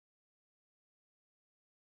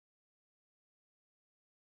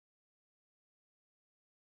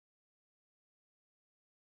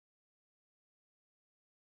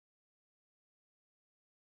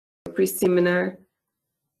pre-seminar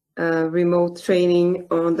remote training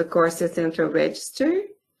on the CORSIA Central Registry,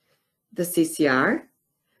 the CCR,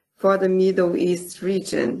 for the Middle East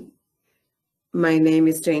region. My name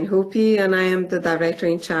is Jane Hoopy, and I am the Director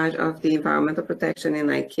in charge of the Environmental Protection in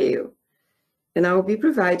ICAO. And I will be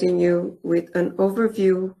providing you with an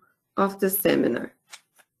overview of the seminar.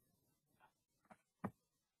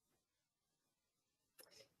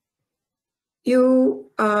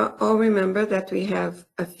 You all remember that we have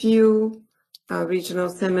a few regional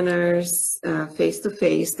seminars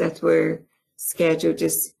face-to-face that were scheduled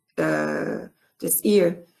this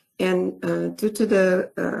year. And due to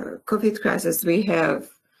the COVID crisis, we have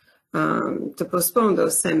to postpone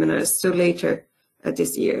those seminars to later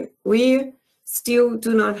this year. We still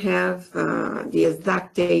do not have the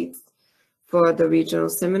exact dates for the regional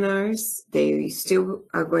seminars. They still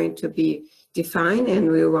are going to be defined,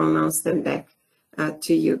 and we will announce them back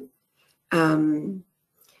to you.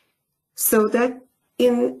 So that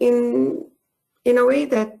in a way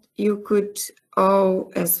that you could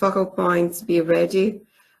all, as focal points, be ready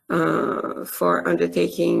for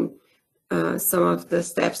undertaking some of the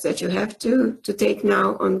steps that you have to take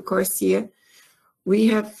now on CORSIA. We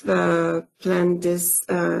have planned this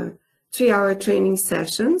 3-hour training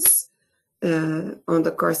sessions on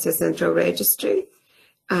the CORSIA Central Registry.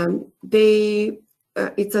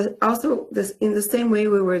 It's also in the same way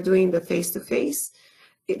we were doing the face-to-face.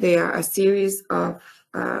 They are a series of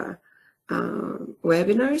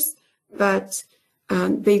webinars, but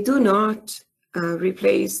they do not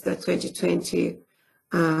replace the 2020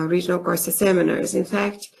 regional CORSIA seminars. In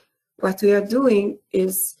fact, what we are doing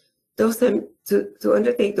is to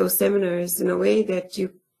undertake those seminars in a way that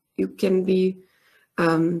you can be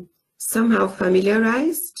somehow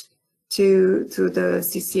familiarized to the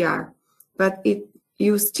CCR, but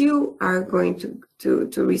you still are going to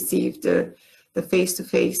receive the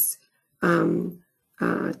face-to-face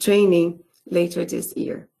training later this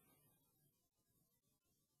year.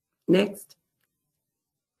 Next.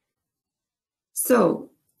 So,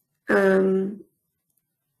 from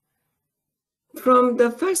the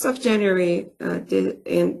 1st of January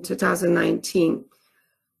in 2019,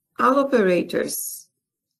 all operators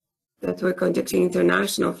that were conducting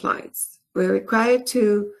international flights were required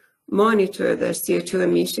to monitor their CO2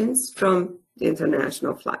 emissions from the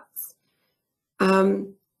international flights.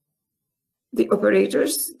 The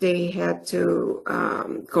operators, they had to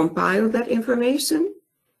compile that information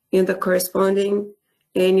in the corresponding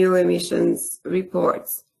annual emissions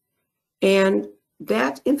reports. And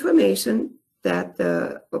that information that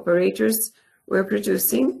the operators were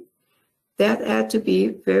producing, that had to be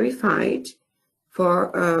verified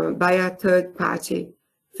by a third-party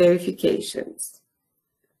verifications.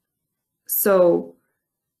 So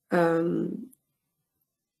at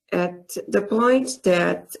the point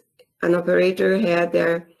that an operator had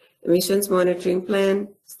their emissions monitoring plan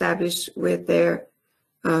established with their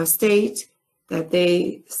state, that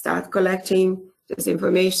they start collecting this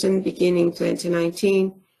information beginning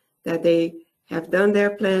 2019, that they have done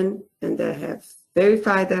their plan and they have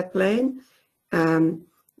verified that plan.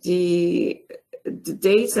 The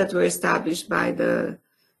dates that were established by the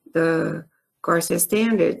CORSIA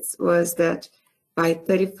standards was that by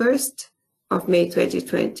 31st of May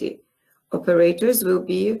 2020, operators will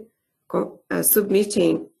be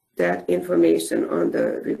submitting that information on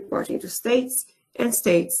the reporting to states, and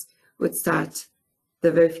states would start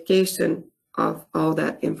the verification of all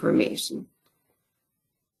that information.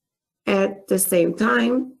 At the same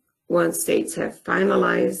time, once states have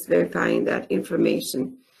finalized verifying that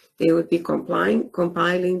information, they would be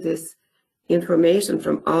compiling this information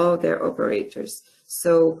from all their operators.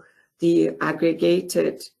 So the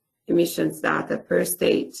aggregated emissions data per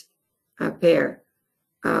state pair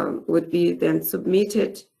would be then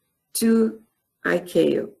submitted to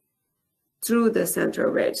ICAO through the Central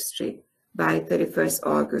Registry by 31st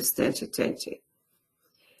August 2020.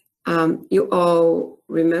 You all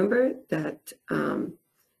remember that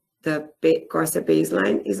the CORSIA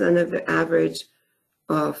baseline is on an average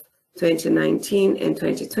of 2019 and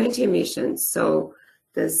 2020 emissions. So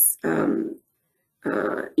this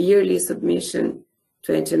yearly submission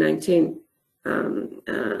 2019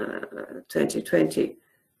 2020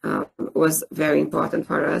 was very important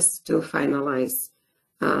for us to finalize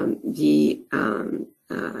the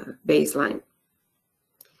baseline.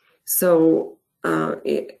 So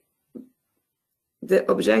the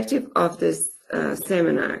objective of this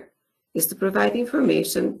seminar is to provide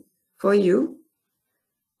information for you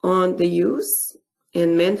on the use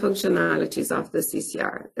and main functionalities of the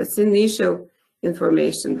CCR. That's initial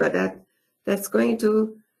information, but that's going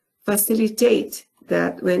to facilitate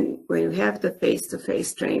that when you have the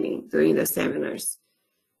face-to-face training during the seminars,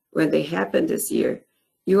 when they happen this year,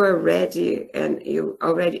 you are ready and you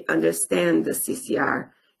already understand the CCR,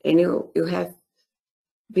 and you have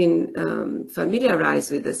been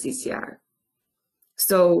familiarized with the CCR.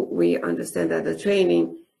 So we understand that the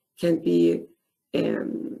training can be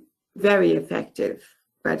very effective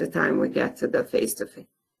by the time we get to the face-to-face.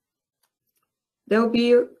 There will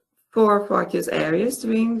be 4 focus areas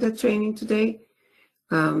during the training today.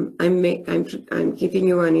 I'm giving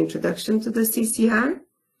you an introduction to the CCR.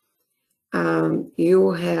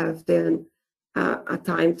 You have then a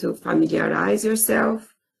time to familiarize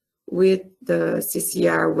yourself with the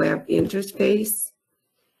CCR web interface.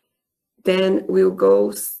 Then we'll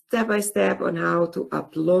go step by step on how to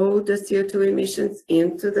upload the CO2 emissions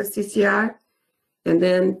into the CCR. And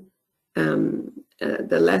then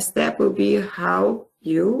the last step will be how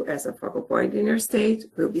you, as a focal point in your state,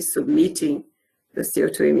 will be submitting the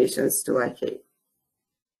CO2 emissions to ICAO.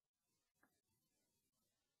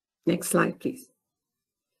 Next slide, please.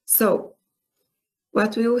 So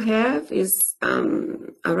what we'll have is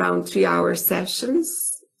around 3-hour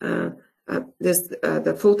sessions.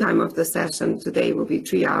 The full time of the session today will be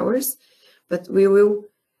 3 hours, but we will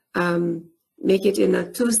make it in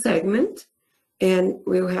a 2 segment, and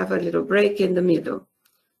we'll have a little break in the middle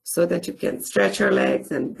so that you can stretch your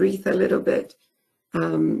legs and breathe a little bit.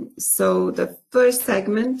 So the first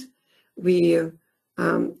segment we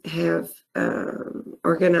have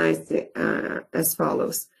organized as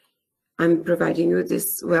follows. I'm providing you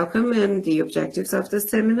this welcome and the objectives of the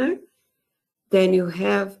seminar. Then you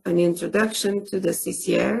have an introduction to the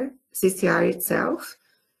CCR itself.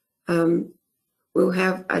 We'll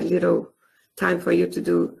have a little time for you to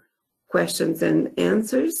do questions and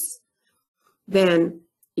answers. Then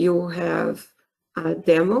you have a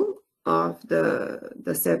demo of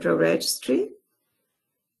the Central Registry.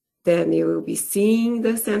 Then you will be seeing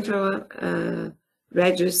the Central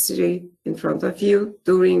Registry in front of you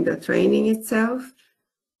during the training itself.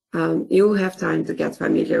 You'll have time to get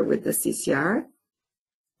familiar with the CCR.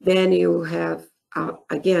 Then you have,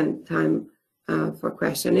 again, time for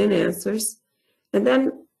question and answers. And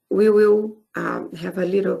then we will have a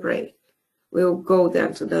little break. We'll go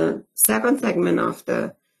then to the second segment of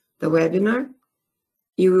the webinar.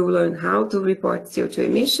 You will learn how to report CO2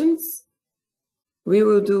 emissions. We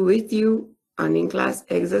will do with you an in-class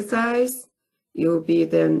exercise. You'll be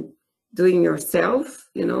then doing yourself,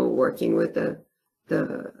 working with the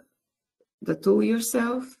tool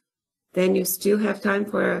yourself. Then you still have time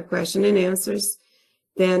for a question and answers.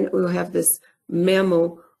 Then we'll have this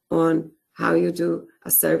memo on how you do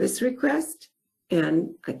a service request,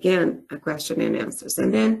 and again, a question and answers.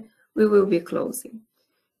 And then we will be closing.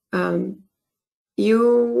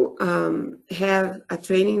 You have a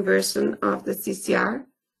training version of the CCR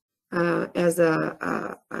as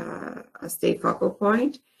a state focal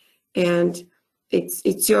point, and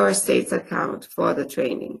it's your state's account for the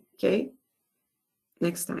training, okay?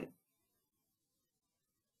 Next slide.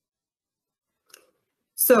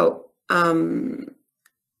 So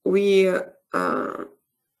we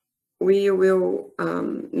will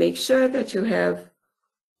make sure that you have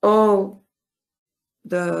all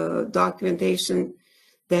the documentation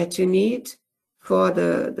that you need for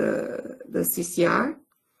the CCR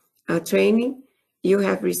training. You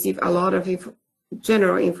have received a lot of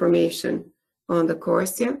general information on the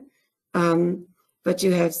CORSIA, but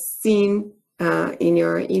you have seen in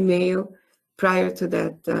your email prior to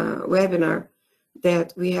that webinar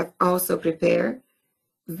that we have also prepared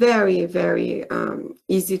very, very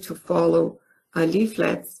easy to follow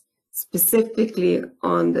leaflets specifically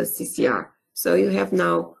on the CCR. So you have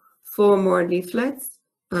now 4 more leaflets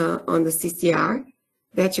on the CCR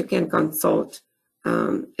that you can consult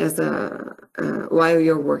while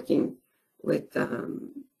you're working with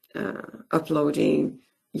uploading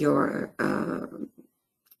your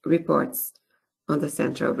reports on the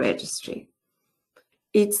Central Registry.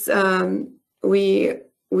 It's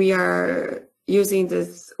we are using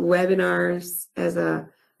this webinars as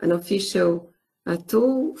an official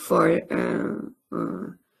tool for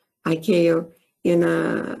ICAO.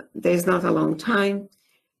 There's not a long time,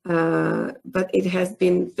 but it has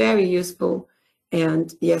been very useful.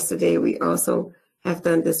 And yesterday we also have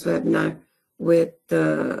done this webinar with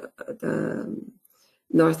the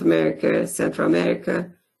North America, Central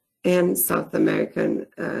America, and South American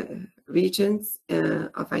regions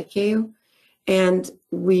of ICAO. And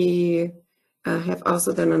we have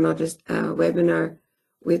also done another webinar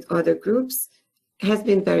with other groups. It has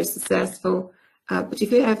been very successful. But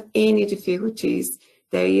if you have any difficulties,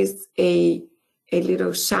 there is a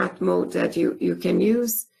little chat mode that you can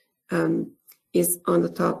use. is on the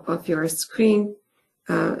top of your screen.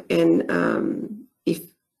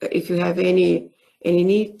 If you have any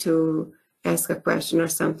need to ask a question or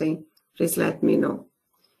something, please let me know.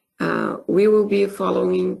 We will be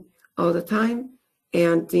following all the time,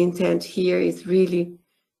 and the intent here is really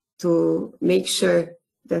to make sure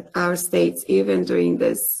that our states, even during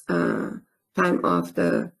this time of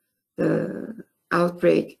the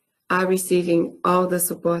outbreak, are receiving all the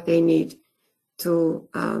support they need to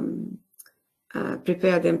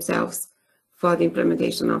prepare themselves for the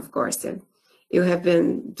implementation of CORSIA. You have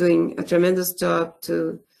been doing a tremendous job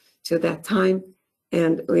to that time,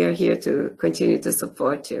 and we are here to continue to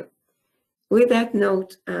support you. With that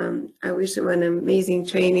note, I wish you an amazing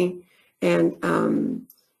training, and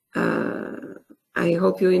I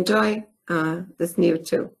hope you enjoy this new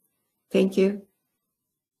tool. Thank you.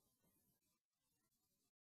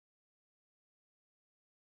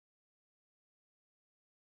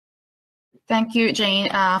 Thank you, Jane,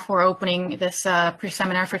 for opening this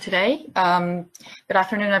pre-seminar for today. Good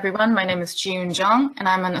afternoon, everyone. My name is Jiyun Zhang, and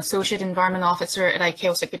I'm an Associate Environment Officer at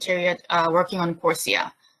ICAO Secretariat working on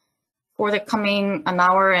CORSIA. For the coming an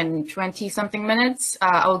hour and 20-something minutes,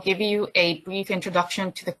 I'll give you a brief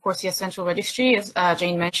introduction to the CORSIA Central Registry, as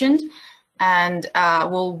Jane mentioned, and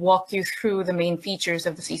we'll walk you through the main features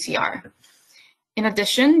of the CCR. In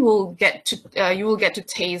addition, you will get to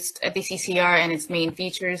taste the CCR and its main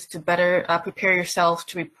features to better prepare yourself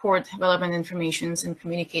to report relevant information and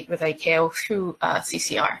communicate with ICAO through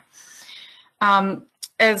CCR.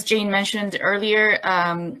 As Jane mentioned earlier,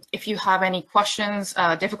 if you have any questions,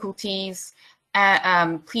 difficulties,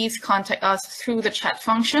 please contact us through the chat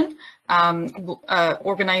function.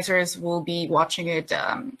 Organizers will be watching it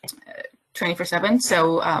 24/7,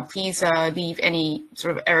 so please leave any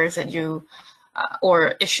sort of errors that you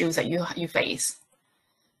or issues that you face.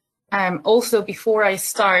 Also, before I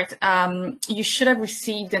start, you should have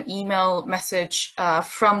received an email message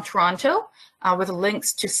from Toronto with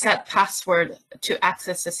links to set password to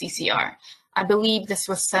access the CCR. I believe this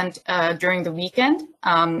was sent during the weekend,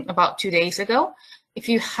 about 2 days ago. If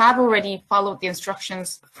you have already followed the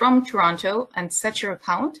instructions from Toronto and set your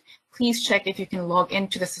account, please check if you can log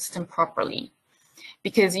into the system properly.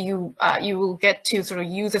 Because you will get to sort of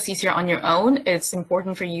use the CCR on your own, it's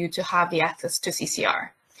important for you to have the access to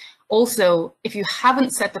CCR. Also, if you haven't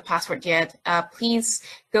set the password yet, please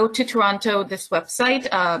go to Toronto, this website,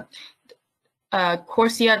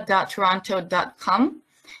 corsia.toronto.com,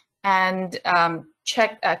 and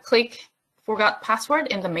click Forgot Password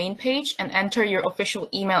in the main page and enter your official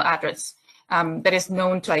email address that is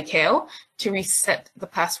known to ICAO to reset the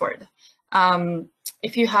password.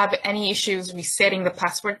 If you have any issues resetting the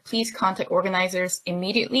password, please contact organizers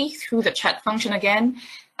immediately through the chat function again,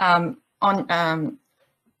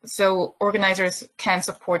 so organizers can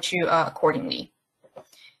support you accordingly.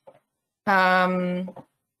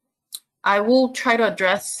 I will try to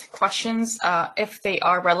address questions if they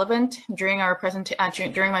are relevant during my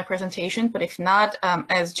presentation, but if not,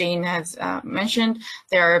 as Jane has mentioned,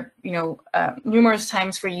 there are numerous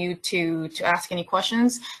times for you to ask any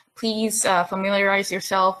questions. Please familiarize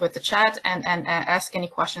yourself with the chat and ask any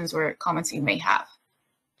questions or comments you may have.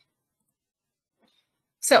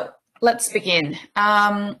 So let's begin.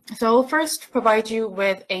 So I'll first provide you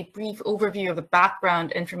with a brief overview of the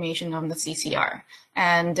background information on the CCR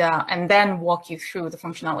and then walk you through the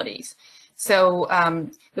functionalities. So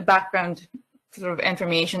the background sort of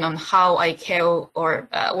information on how ICAO or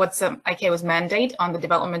what's ICAO's mandate on the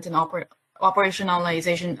development and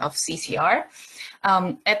operationalization of CCR.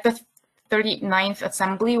 At the 39th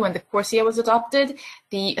Assembly, when the CORSIA was adopted,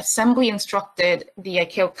 the Assembly instructed the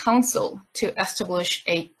ICAO Council to establish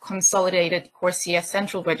a consolidated CORSIA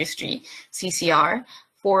Central Registry, CCR,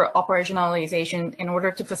 for operationalization in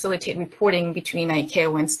order to facilitate reporting between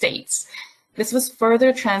ICAO and states. This was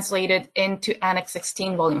further translated into Annex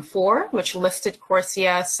 16, Volume 4, which listed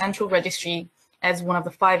CORSIA Central Registry as one of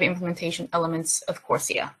the 5 implementation elements of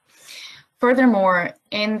CORSIA. Furthermore,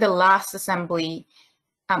 in the last Assembly,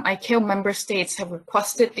 ICAO member states have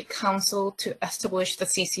requested the Council to establish the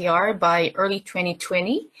CCR by early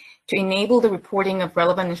 2020 to enable the reporting of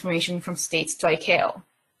relevant information from states to ICAO.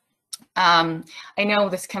 I know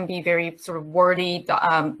this can be very sort of wordy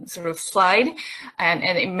sort of slide, and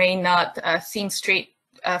it may not seem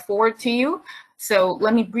straightforward to you. So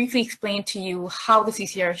let me briefly explain to you how the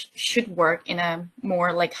CCR should work in a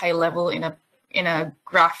more like high level in a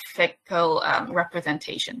graphical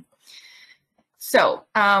representation. So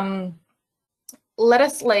let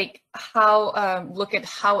us look at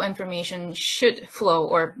how information should flow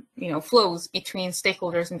or flows between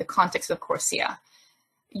stakeholders in the context of CORSIA.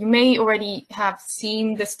 You may already have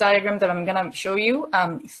seen this diagram that I'm going to show you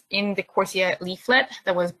in the CORSIA leaflet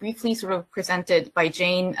that was briefly sort of presented by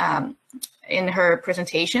Jane in her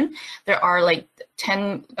presentation. There are like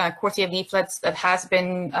 10 CORSIA leaflets that has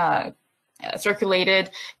been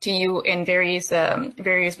circulated to you in various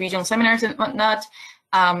regional seminars and whatnot.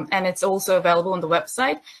 And it's also available on the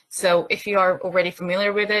website. So if you are already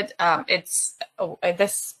familiar with it,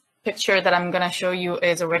 this picture that I'm going to show you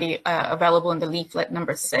is already available in the leaflet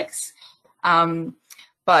number 6.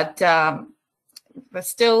 But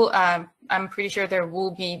still, I'm pretty sure there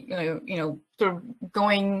will be, sort of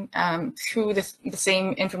going through the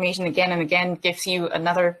same information again and again gives you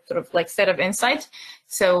another sort of like set of insight.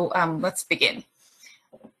 So let's begin.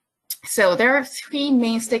 So there are 3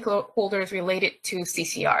 main stakeholders related to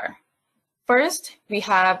CCR. First, we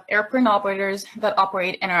have airport operators that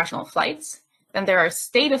operate international flights. Then there are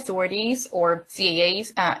state authorities, or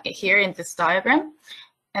CAAs, here in this diagram.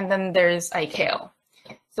 And then there's ICAO.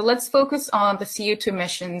 So let's focus on the CO2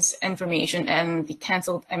 emissions information and the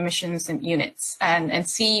canceled emissions and units and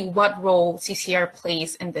see what role CCR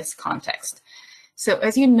plays in this context. So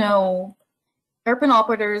as you know, airport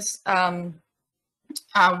operators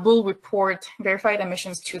will report verified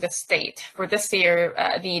emissions to the state. For this year,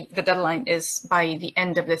 the deadline is by the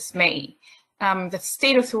end of this May. The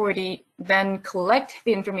state authority then collect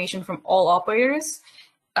the information from all operators,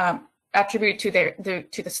 attribute to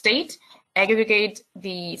the state, aggregate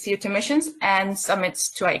the CO2 emissions, and submits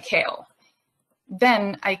to ICAO.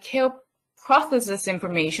 Then ICAO processes this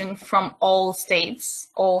information from all states,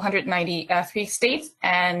 all 193 states,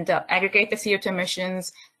 and aggregate the CO2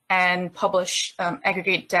 emissions and publish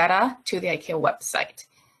aggregate data to the ICAO website.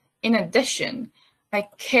 In addition,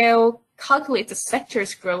 ICAO calculate the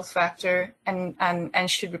sector's growth factor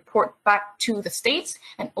and should report back to the states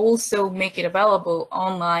and also make it available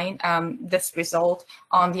online, this result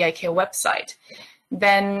on the ICAO website.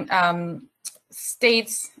 Then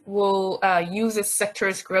states will use this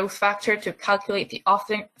sector's growth factor to calculate the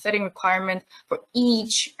offsetting requirement for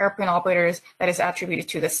each airplane operators that is attributed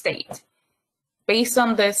to the state. Based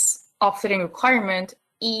on this offsetting requirement,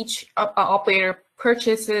 each operator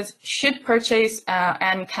should purchase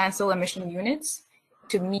and cancel emission units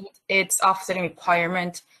to meet its offsetting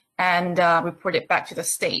requirement and report it back to the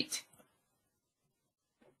state.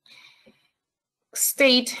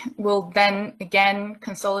 State will then again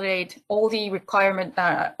consolidate all the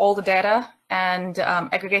all the data and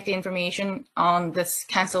aggregate the information on this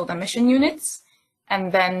canceled emission units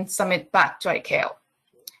and then submit back to ICAO.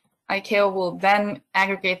 ICAO will then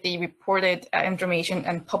aggregate the reported information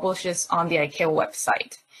and publishes on the ICAO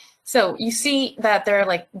website. So you see that there are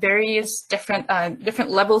like various different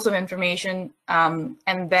levels of information and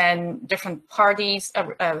then different parties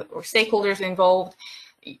or stakeholders involved.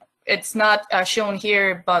 It's not shown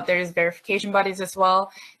here, but there's verification bodies as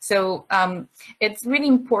well. So it's really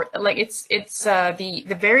important. Like it's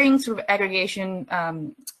the varying sort of aggregation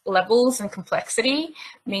levels and complexity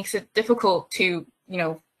makes it difficult to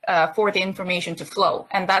for the information to flow,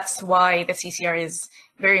 and that's why the CCR is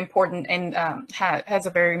very important and has a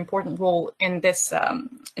very important role in this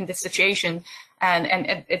situation,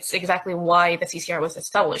 and it's exactly why the CCR was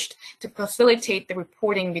established, to facilitate the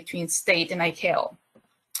reporting between state and ICAO.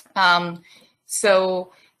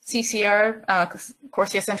 So CCR,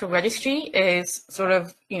 CORSIA Central Registry, is sort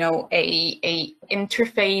of a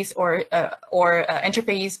interface or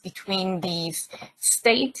interface between these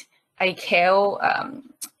state ICAO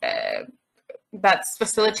that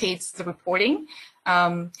facilitates the reporting.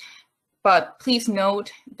 But please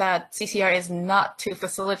note that CCR is not to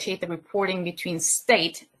facilitate the reporting between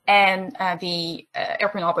state and the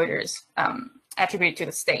airplane operators attributed to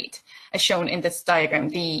the state. As shown in this diagram,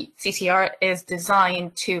 the CCR is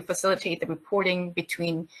designed to facilitate the reporting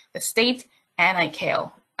between the state and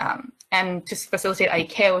ICAO, and to facilitate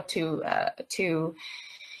ICAO to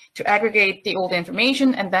aggregate the old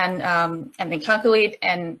information and then calculate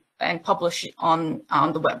and publish on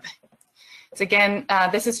the web. So again,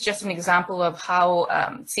 this is just an example of how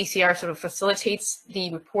CCR sort of facilitates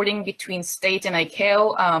the reporting between state and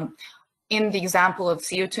ICAO in the example of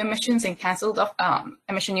CO2 emissions and canceled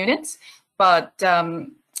emission units. But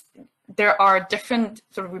there are different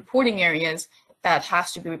sort of reporting areas that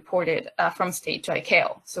has to be reported from state to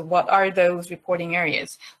ICAO. So what are those reporting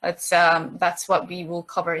areas? That's what we will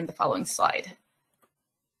cover in the following slide.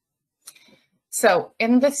 So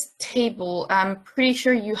in this table, I'm pretty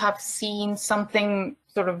sure you have seen something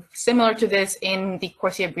sort of similar to this in the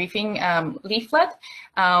CORSIA briefing leaflet,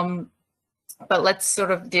 but let's sort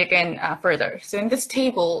of dig in further. So in this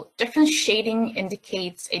table, different shading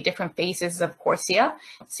indicates different phases of CORSIA.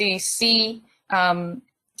 So you see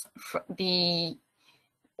the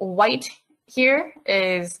white here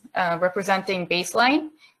is representing baseline.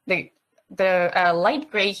 The light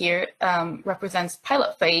gray here represents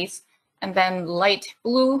pilot phase, and then light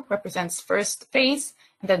blue represents first phase,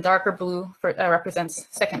 and then darker blue represents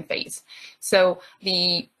second phase. So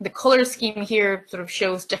the color scheme here sort of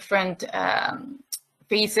shows different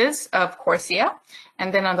phases of CORSIA.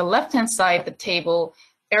 And then on the left-hand side, the table,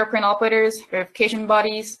 airplane operators, verification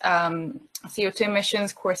bodies, CO2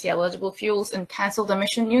 emissions, CORSIA eligible fuels, and canceled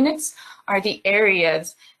emission units are the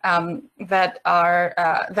areas that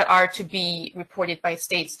are to be reported by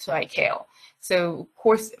states to ICAO. So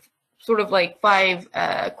sort of like 5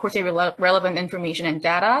 CORSIA relevant information and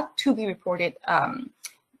data to be reported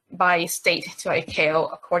by state to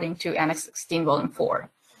ICAO according to Annex 16, Volume 4.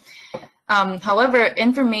 However,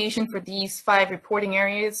 information for these 5 reporting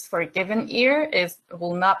areas for a given year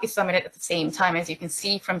will not be submitted at the same time. As you can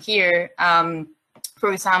see from here,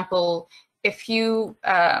 for example, if you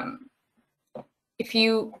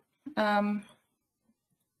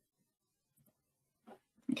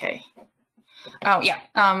okay. Oh, yeah.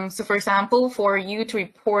 So for example, for you to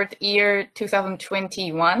report year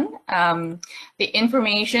 2021, the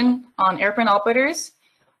information on airplane operators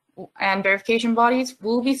and verification bodies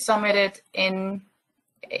will be submitted in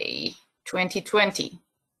 2020.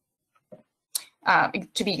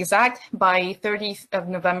 To be exact, by 30th of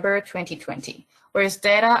November 2020. Whereas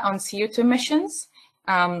data on CO2 emissions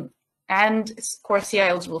and CORSIA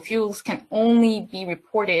eligible fuels can only be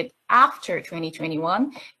reported after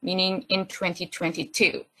 2021, meaning in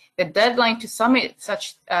 2022. The deadline to submit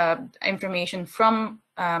such information from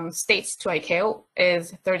states to ICAO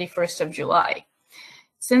is 31st of July.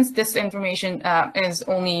 Since this information is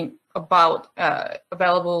only available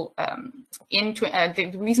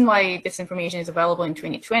the reason why this information is available in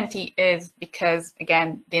 2020 is because,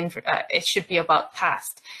 again, it should be about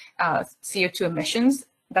past CO2 emissions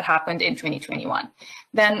that happened in 2021.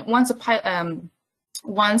 Then once the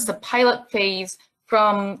pilot phase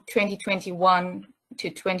from 2021 to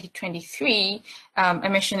 2023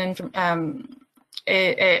 emission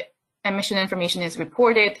information is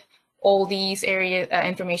reported, all these area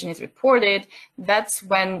information is reported, that's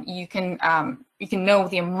when you can know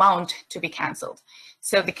the amount to be canceled.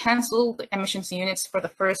 So the canceled emissions units for the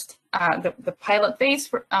first the pilot phase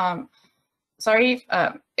for,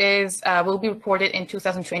 will be reported in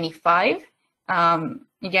 2025,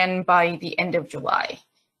 again by the end of July.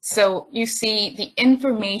 So you see the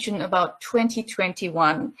information about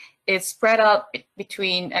 2021 is spread out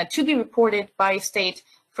between to be reported by state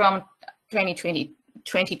from 2020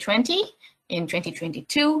 in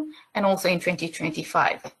 2022 and also in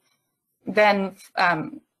 2025. Then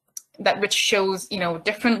that which shows,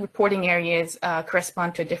 different reporting areas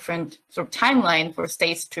correspond to a different sort of timeline for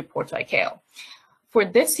states to report to ICAO. For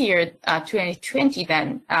this year, 2020,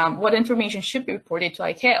 then, what information should be reported to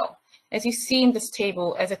ICAO? As you see in this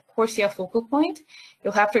table, as a CORSIA focal point,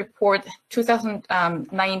 you'll have to report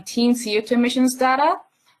 2019 CO2 emissions data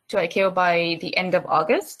to ICAO by the end of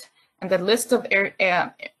August, and the list of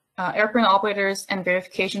airplane operators and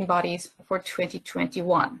verification bodies for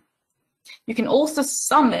 2021. You can also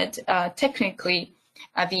submit, technically,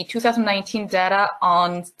 the 2019 data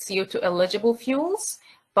on CO2 eligible fuels,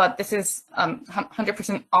 but this is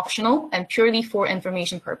 100% optional and purely for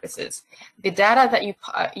information purposes. The data that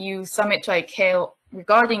you submit to ICAO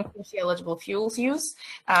regarding CORSIA eligible fuels use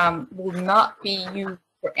will not be used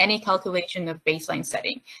for any calculation of baseline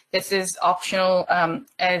setting. This is optional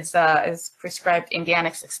as prescribed in the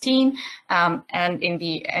Annex 16 and in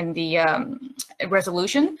the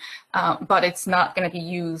resolution, but it's not going to be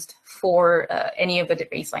used for any of the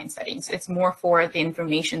baseline settings. It's more for the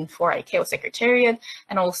information for ICAO Secretariat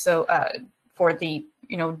and also for the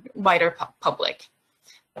wider public.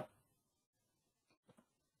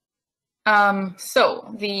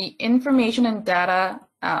 So the information and data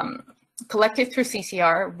collected through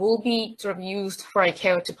CCR will be sort of used for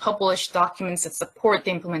ICAO to publish documents that support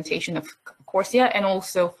the implementation of CORSIA and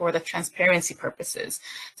also for the transparency purposes.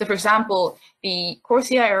 So for example, the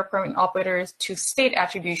CORSIA airplane operators to state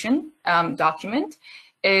attribution document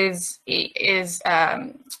is the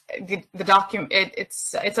document.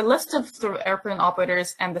 It's a list of sort of airplane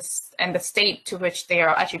operators and the state to which they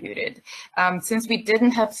are attributed. Since we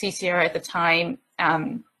didn't have CCR at the time,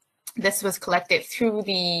 this was collected through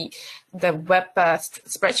the web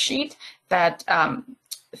spreadsheet that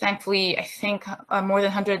thankfully, I think more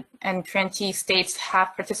than 120 states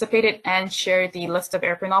have participated and shared the list of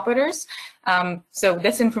airplane operators. So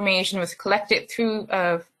this information was collected through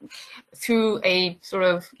a sort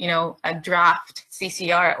of, a draft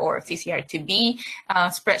CCR or CCR2B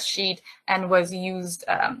spreadsheet, and was used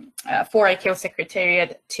for ICAO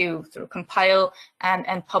Secretariat to sort of compile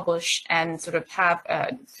and publish and sort of have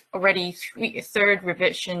already third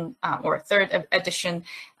revision or third edition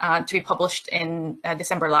to be published in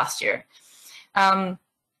December last year.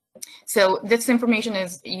 So this information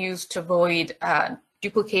is used to avoid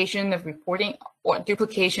duplication of reporting or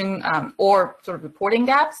duplication or sort of reporting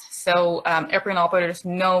gaps. So airplane operators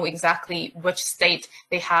know exactly which state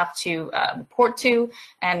they have to report to,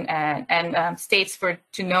 and states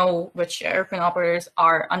to know which airplane operators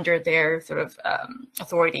are under their sort of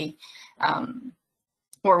authority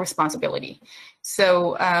or responsibility.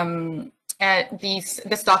 So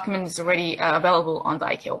this document is already available on the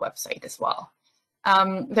ICAO website as well.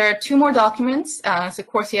 There are two more documents. So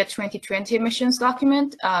CORSIA 2020 emissions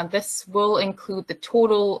document. This will include the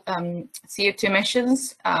total CO2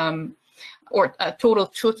 emissions or total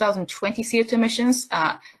 2020 CO2 emissions.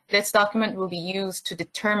 This document will be used to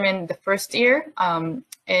determine the first year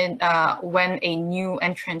when a new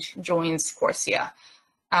entrant joins CORSIA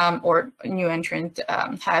or a new entrant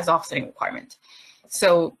has offsetting requirement.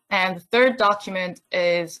 So, and the third document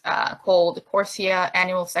is called the CORSIA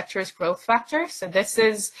Annual Sectors Growth Factor. So this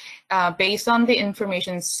is based on the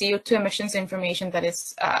information, CO2 emissions information that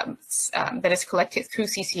is collected through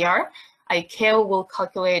CCR. ICAO will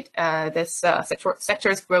calculate this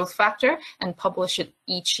sectors growth factor and publish it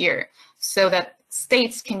each year, so that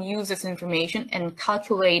states can use this information and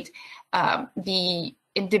calculate the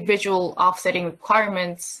individual offsetting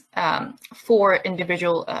requirements for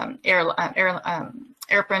individual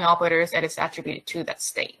airplane operators that is attributed to that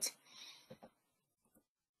state.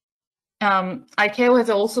 ICAO has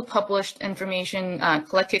also published information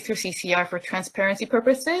collected through CCR for transparency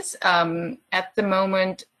purposes. At the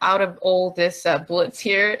moment, out of all this bullets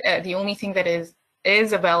here, the only thing that is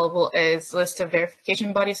available is list of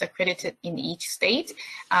verification bodies accredited in each state.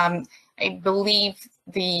 I believe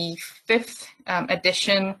the 5th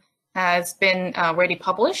edition has been already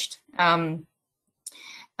published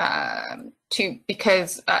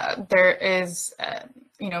because there is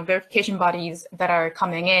verification bodies that are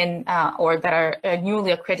coming in or that are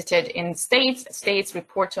newly accredited in states. States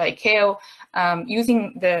report to ICAO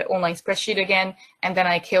using the online spreadsheet again, and then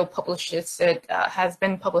ICAO publishes it, has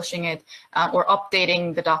been publishing it or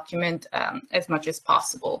updating the document as much as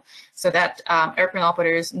possible, so that airplane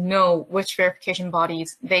operators know which verification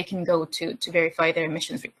bodies they can go to verify their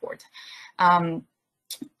emissions report.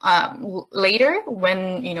 Later,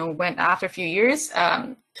 when after a few years,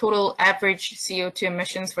 total average CO2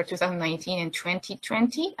 emissions for 2019 and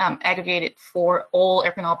 2020 aggregated for all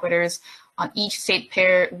airplane operators on each state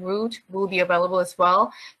pair route will be available as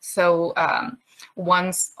well. So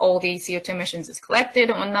once all the CO2 emissions is collected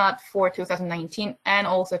and whatnot for 2019 and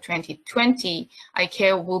also 2020,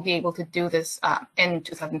 ICAO will be able to do this in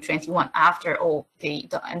 2021 after all the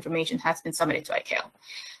information has been submitted to ICAO.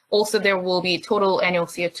 Also, there will be total annual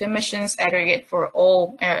CO2 emissions aggregate for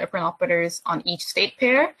all airplane operators on each state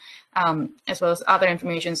pair, as well as other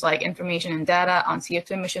information like information and data on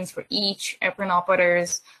CO2 emissions for each airplane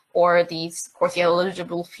operators or these CORSIA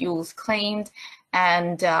eligible fuels claimed,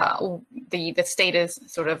 and the status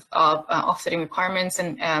sort of offsetting requirements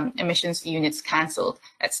and emissions units canceled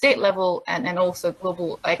at state level and also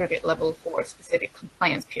global aggregate level for a specific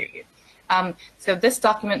compliance period. So this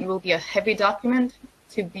document will be a heavy document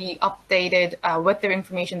to be updated with the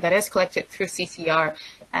information that is collected through CCR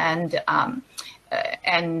and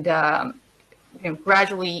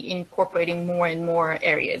gradually incorporating more and more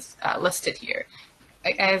areas listed here.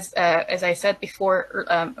 As I said before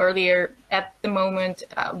earlier, at the moment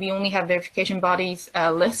we only have verification bodies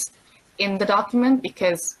list in the document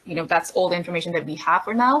because that's all the information that we have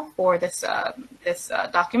for now for this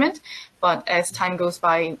document. But as time goes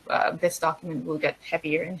by, this document will get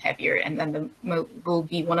heavier and heavier, and then will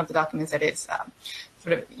be one of the documents that is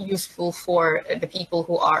sort of useful for the people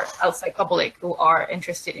who are outside public who are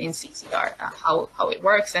interested in CCR, how it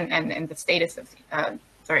works and the status of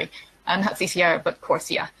not CCR but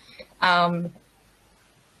CORSIA.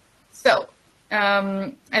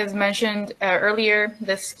 As mentioned earlier,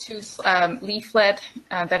 this leaflet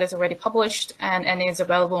that is already published and is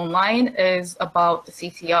available online is about the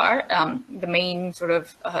CCR, the main sort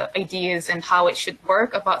of ideas and how it should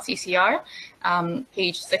work about CCR,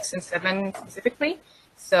 page 6 and 7 specifically.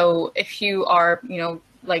 So if you are,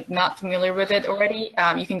 like not familiar with it already,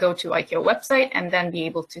 you can go to ICAO website and then be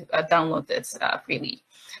able to download this freely.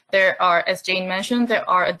 There are, as Jane mentioned, there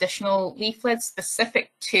are additional leaflets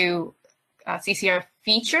specific to CCR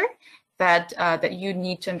feature that that you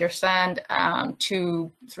need to understand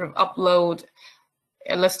to sort of upload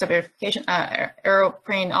a list of verification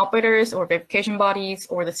airplane operators or verification bodies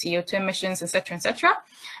or the CO2 emissions, etc., etc.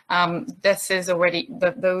 This is already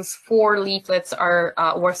those 4 leaflets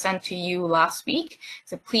were sent to you last week.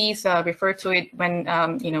 So please refer to it when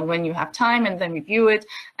when you have time, and then review it.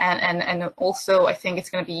 And also, I think it's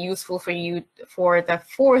going to be useful for you for the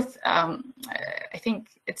 4th. I think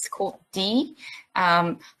it's called D.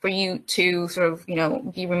 For you to sort of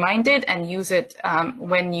be reminded and use it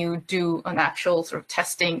when you do an actual sort of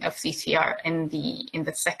testing of CCR in the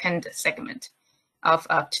 2nd segment of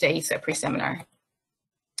today's pre-seminar.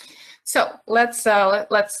 So let's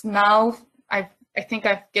now. I think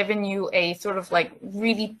I've given you a sort of like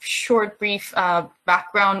really short, brief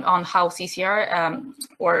background on how CCR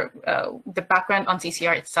or the background on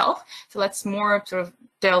CCR itself. So let's more sort of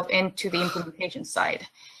delve into the implementation side.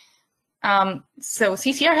 So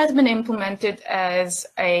CCR has been implemented as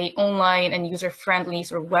a online and user-friendly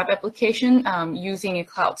sort of web application using a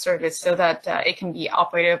cloud service so that it can be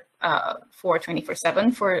operated for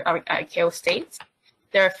 24/7 for our ICAO states.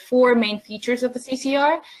 There are 4 main features of the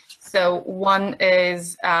CCR. So one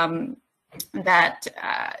is that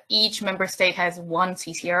each member state has one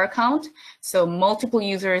CCR account. So multiple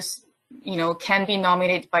users, can be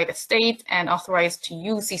nominated by the state and authorized to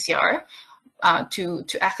use CCR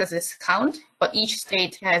to access this account, but each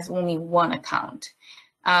state has only one account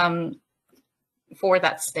for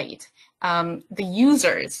that state. The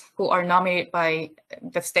users who are nominated by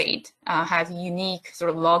the state has unique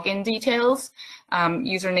sort of login details,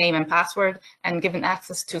 username and password, and given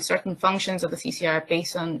access to certain functions of the CCR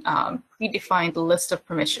based on predefined list of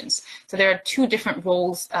permissions. So there are 2 different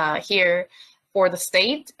roles here for the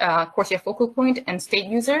state, CORSIA Focal Point and state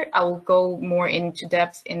user. I will go more into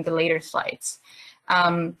depth in the later slides.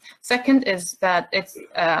 Second is that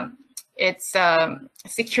it's a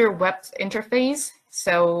secure web interface.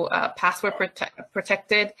 So password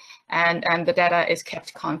protected and the data is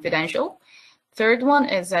kept confidential. Third one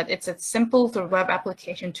is that it's a simple web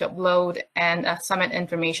application to upload and submit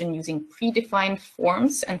information using predefined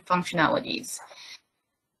forms and functionalities.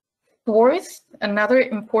 Fourth, another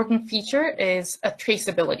important feature is a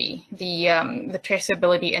traceability, the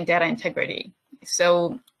traceability and data integrity.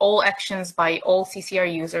 So all actions by all CCR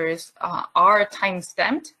users are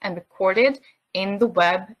time-stamped and recorded in the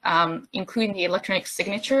web, including the electronic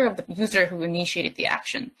signature of the user who initiated the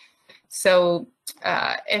action. So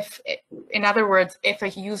in other words, if a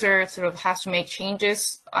user sort of has to make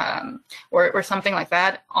changes or something like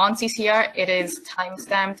that on CCR, it is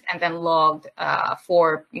time-stamped and then logged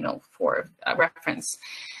for reference.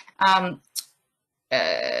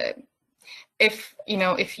 If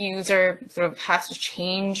user sort of has to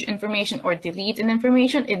change information or delete an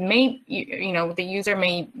information, it may, the user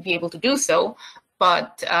may be able to do so,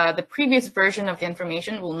 but the previous version of the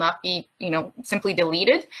information will not be, simply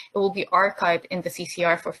deleted. It will be archived in the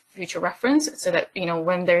CCR for future reference so that,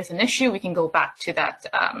 when there's an issue, we can go back to that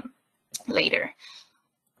later.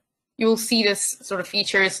 You'll see this sort of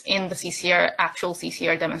features in the actual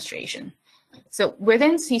CCR demonstration. So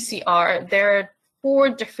within CCR, there are 4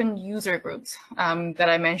 different user groups that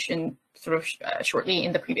I mentioned sort of shortly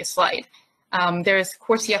in the previous slide. There's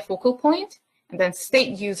CORSIA Focal Point, and then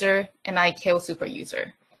state user and ICAO super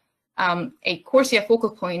user. A CORSIA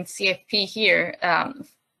Focal Point, CFP here,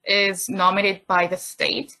 is nominated by the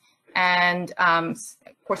state, and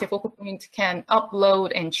CORSIA Focal Point can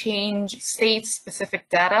upload and change state-specific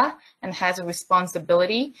data and has a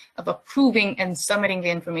responsibility of approving and submitting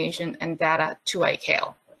the information and data to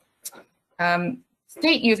ICAO.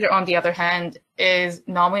 State user, on the other hand, is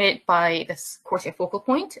nominated by the CORSIA Focal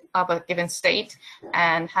Point of a given state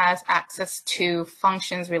and has access to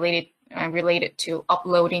functions related to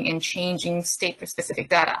uploading and changing state-specific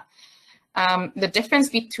data. The difference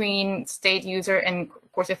between state user and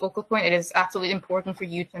CORSIA Focal Point, it is absolutely important for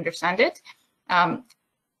you to understand it.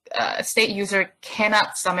 A state user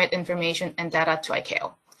cannot submit information and data to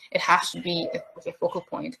ICAO. It has to be a CORSIA Focal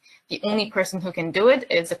Point. The only person who can do it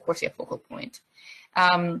is a CORSIA Focal Point.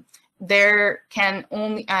 There can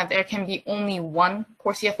be only one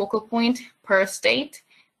CORSIA Focal Point per state,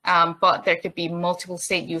 but there could be multiple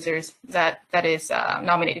state users that is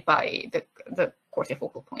nominated by the CORSIA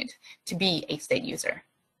Focal Point to be a state user.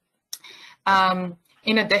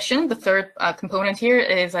 In addition, the third component here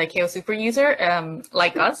is ICAO super user,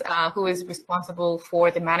 like us, who is responsible for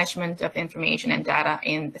the management of information and data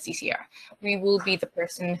in the CCR. We will be the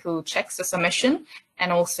person who checks the submission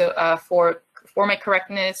and also for format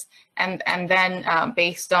correctness, and then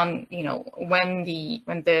based on when the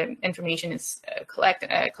information is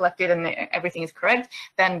collected and everything is correct,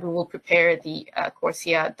 then we will prepare the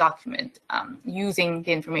CORSIA document using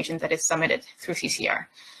the information that is submitted through CCR.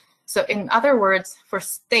 So in other words, for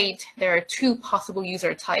state, there are two possible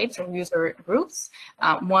user types or user groups,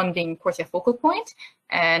 one being CORSIA Focal Point,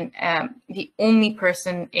 and the only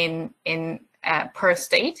person in per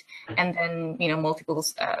state, and then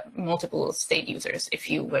multiple state users if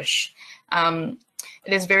you wish.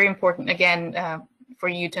 It is very important, again, for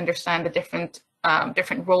you to understand the different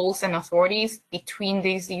roles and authorities between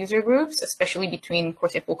these user groups, especially between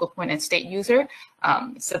CORSIA Focal Point and state user,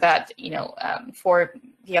 so that for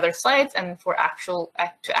the other sites and for to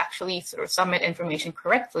actually sort of submit information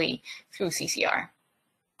correctly through CCR.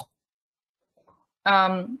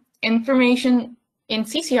 In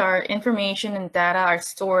CCR, information and data are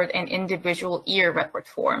stored in individual year record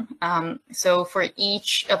form. So for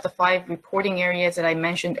each of the 5 reporting areas that I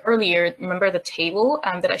mentioned earlier, remember the table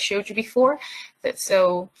that I showed you before?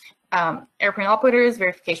 Airplane operators,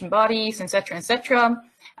 verification bodies, etc.,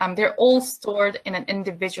 they're all stored in an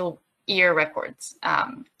individual year records.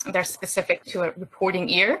 They're specific to a reporting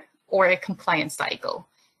year or a compliance cycle.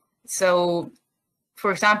 So,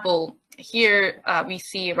 for example, here we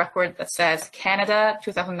see a record that says Canada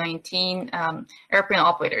 2019 airplane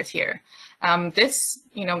operators here. This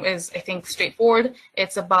is, I think, straightforward.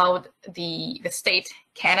 It's about the state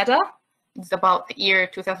Canada. It's about the year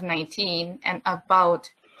 2019 and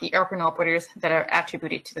about the airplane operators that are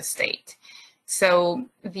attributed to the state. So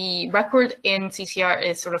the record in CCR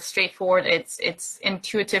is sort of straightforward. It's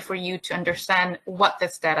intuitive for you to understand what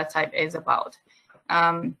this data type is about.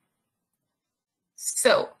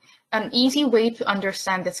 So an easy way to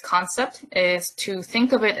understand this concept is to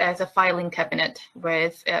think of it as a filing cabinet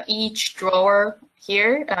with each drawer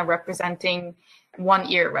here representing 1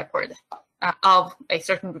 year record of a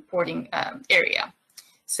certain reporting area.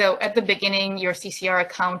 So at the beginning, your CCR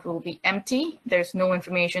account will be empty. There's no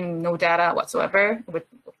information, no data whatsoever, with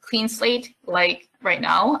clean slate like right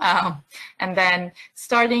now. And then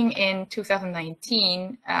starting in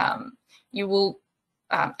 2019, you will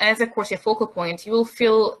as a CORSIA Focal Point, you will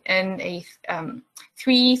fill in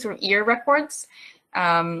 3 sort of year records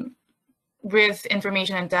with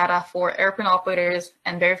information and data for airplane operators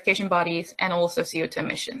and verification bodies and also CO2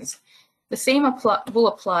 emissions. The same will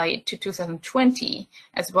apply to 2020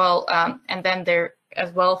 as well, and then there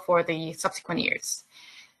as well for the subsequent years.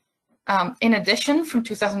 In addition, from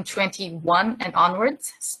 2021 and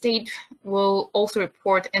onwards, state will also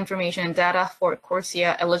report information and data for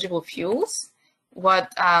CORSIA eligible fuels.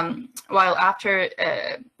 While after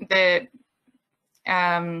the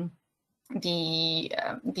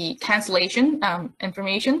cancellation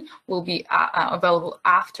information will be available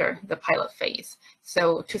after the pilot phase.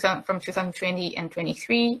 So from 2020 and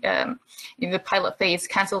 23, in the pilot phase,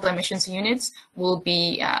 canceled emissions units will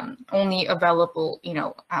be only available,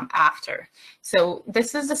 after. So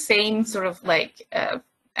this is the same sort of like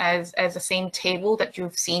as the same table that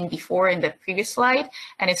you've seen before in the previous slide,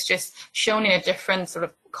 and it's just shown in a different sort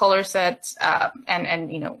of color set, and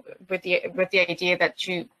with the idea that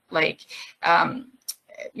you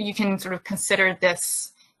you can sort of consider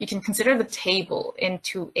this. You can consider the table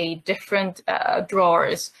into a different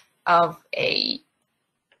drawers or in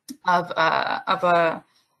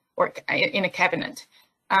a cabinet.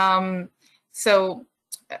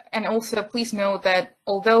 And also, please note that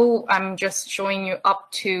although I'm just showing you up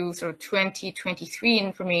to sort of 2023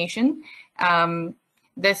 information,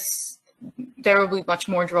 there will be much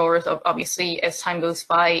more drawers, obviously, as time goes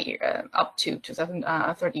by, up to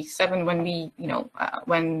 2037, when we,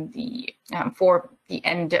 for the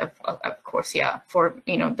end of CORSIA, for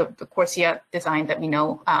the CORSIA design that we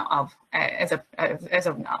know of as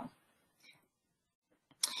of now.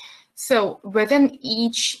 So within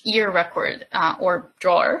each year record or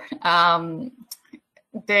drawer,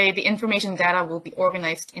 the information data will be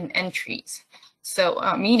organized in entries. So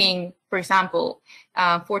meaning, for example,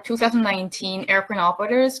 for 2019 airplane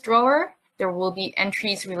operators drawer, there will be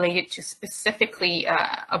entries related to specifically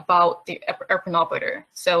about the airplane operator.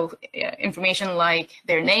 So information like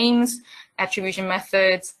their names, attribution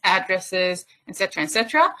methods, addresses,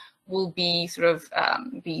 etc., will be sort of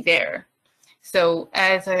be there. So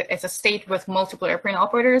as a state with multiple airplane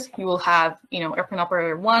operators, you will have, airplane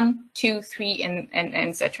operator 1, 2, 3, and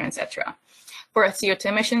etc. For CO2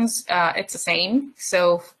 emissions, it's the same.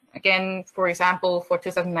 So Again, for example, for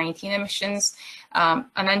 2019 emissions, an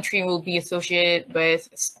entry will be associated with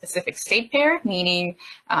a specific state pair, meaning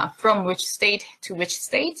from which state to which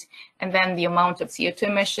state, and then the amount of CO2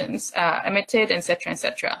 emissions emitted, et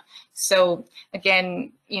cetera, So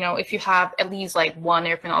again, if you have at least like one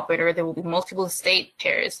airplane operator, there will be multiple state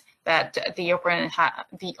pairs that the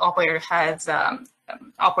operator has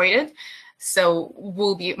operated. So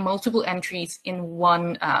will be multiple entries in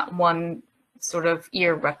one sort of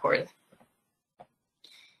year record.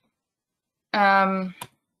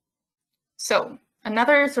 So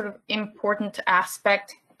another sort of important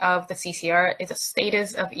aspect of the CCR is a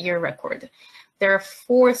status of year record. There are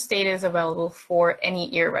 4 status available for any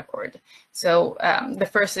year record. So the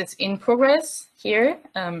first is in progress here,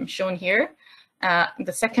 shown here.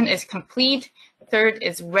 The second is complete, third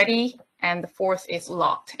is ready, and the fourth is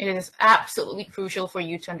locked. It is absolutely crucial for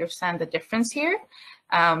you to understand the difference here.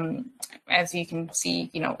 As you can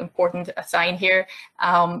see, important sign here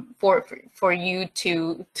for you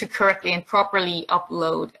to correctly and properly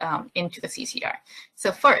upload into the CCR.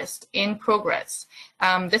 So first, in progress,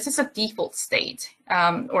 this is a default state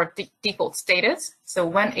or default status. So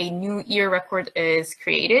when a new year record is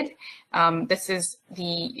created, this is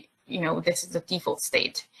the default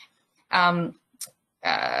state.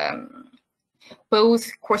 Both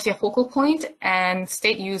CORSIA Focal Point and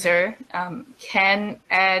state user can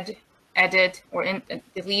add, edit, or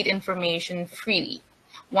delete information freely.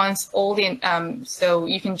 Once all the so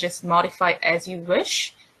you can just modify as you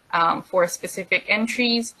wish for specific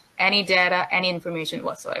entries, any data, any information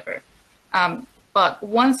whatsoever. But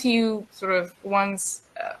once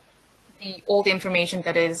all the information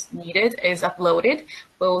that is needed is uploaded,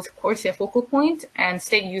 both CORSIA Focal Point and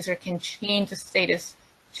state user can change the status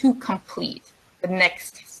to complete, the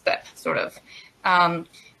next step, sort of.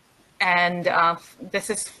 This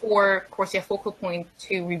is for CORSIA Focal Point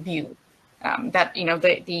to review that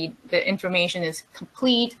the information is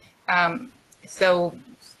complete. So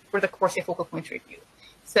for the CORSIA Focal Point review.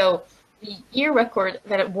 So the year record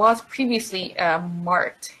that it was previously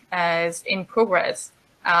marked as in progress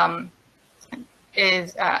that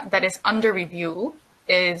is under review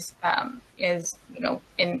is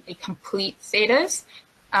in a complete status.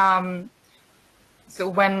 So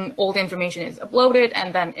when all the information is uploaded,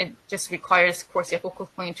 and then it just requires CORSIA Focal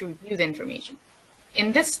Point to review the information.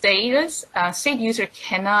 In this status, state user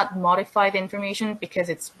cannot modify the information because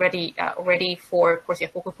it's ready for CORSIA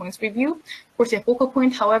Focal Point's review. CORSIA Focal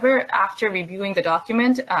Point, however, after reviewing the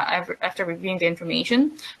document, after reviewing the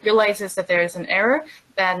information, realizes that there is an error,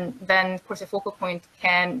 then CORSIA Focal Point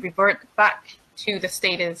can revert back to the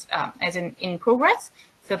status as in progress,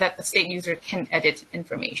 so that the state user can edit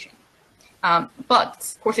information.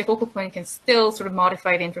 But CORSIA Focal Point can still sort of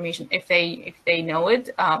modify the information if they know it,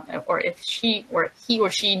 or if he or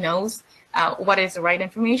she knows what is the right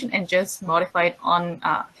information, and just modify it on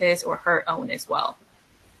his or her own as well.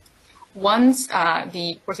 Once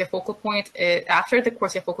the CORSIA Focal Point, after the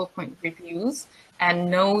CORSIA Focal Point reviews and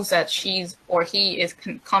knows that she's or he is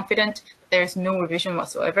confident there's no revision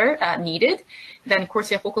whatsoever needed, then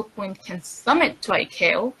CORSIA Focal Point can submit to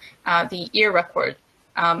ICAO the year record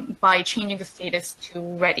by changing the status to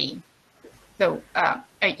ready. So a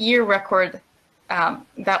year record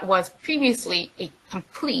that was previously a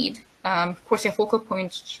complete, CORSIA Focal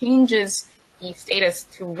Point changes the status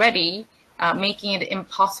to ready, making it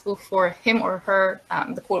impossible for him or her,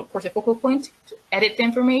 the CORSIA Focal Point, to edit the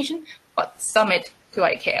information, but submit to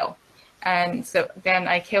ICAO. And so then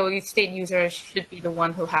ICAO state user should be the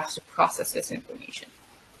one who has to process this information.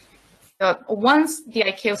 So once the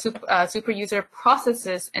ICAO super user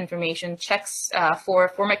processes information, checks for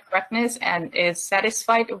format correctness, and is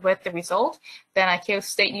satisfied with the result, then ICAO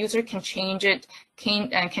state user can change it,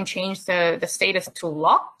 can change the status to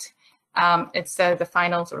locked. It's the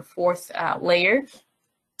final sort of fourth layer.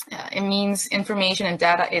 It means information and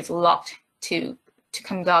data is locked to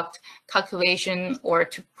conduct calculation or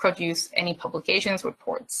to produce any publications,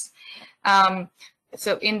 reports.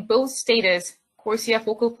 So in both status, CORSIA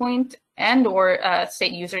Focal Point and or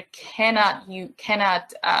state user cannot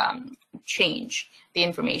change the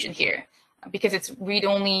information here because it's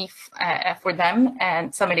read-only for them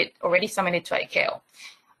and already submitted to ICAO.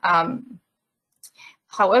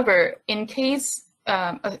 However, in case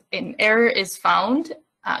an error is found,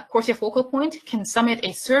 CORSIA Focal Point can submit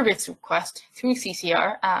a service request through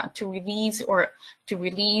CCR to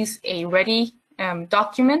release a ready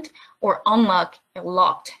document or unlock a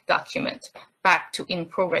locked document back to in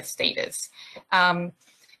progress status.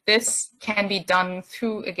 This can be done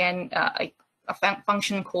through, again, a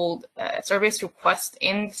function called service request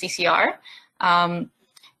in CCR.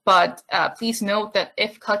 But please note that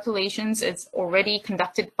if calculations is already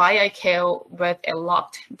conducted by ICAO with a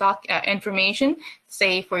locked information,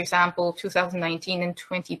 say, for example, 2019 and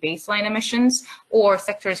 20 baseline emissions or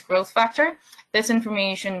sector's growth factor, this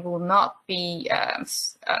information will not be,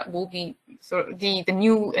 the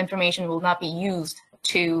new information will not be used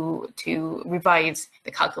to revise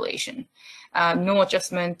the calculation. No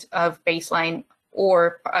adjustment of baseline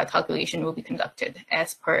or calculation will be conducted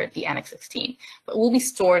as per the Annex 16, but will be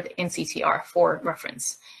stored in CCR for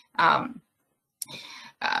reference.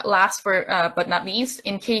 Last but not least,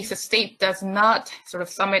 in case the state does not sort of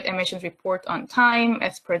submit emissions report on time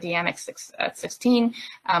as per the Annex 16,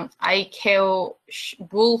 ICAO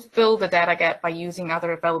will fill the data gap by using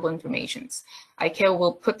other available informations. ICAO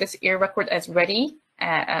will put this EAR record as ready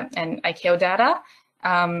and ICAO data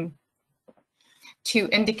to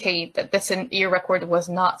indicate that this EAR record was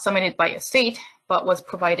not submitted by a state, but was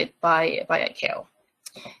provided by ICAO.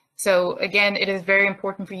 So again, it is very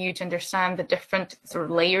important for you to understand the different sort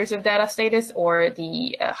of layers of data status or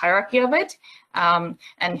the hierarchy of it, and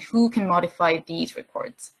who can modify these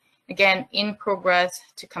records. Again, in progress,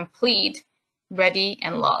 to complete, ready,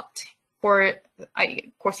 and locked. For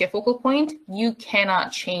CORSIA Focal Point, you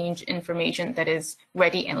cannot change information that is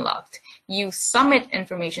ready and locked. You submit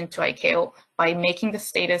information to ICAO by making the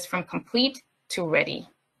status from complete to ready.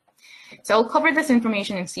 So I'll cover this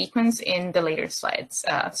information in sequence in the later slides.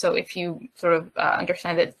 So if you sort of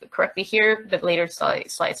understand it correctly here, the later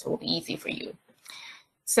slides will be easy for you.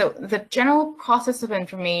 So the general process of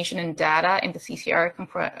information and data in the CCR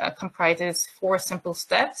comprises 4 simple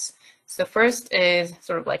steps. So first is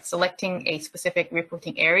sort of like selecting a specific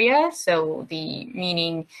reporting area. So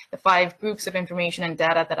meaning the 5 groups of information and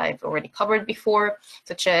data that I've already covered before,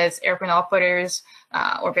 such as airplane operators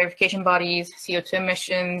or verification bodies, CO2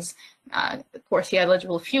 emissions, CORSIA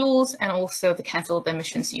eligible fuels, and also the canceled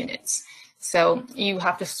emissions units. So you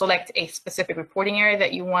have to select a specific reporting area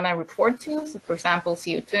that you want to report to. So for example,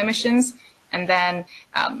 CO2 emissions, and then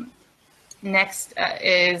next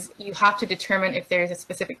is you have to determine if there is a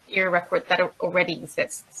specific EAR record that already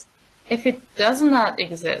exists. If it does not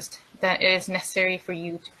exist, then it is necessary for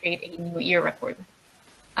you to create a new EAR record.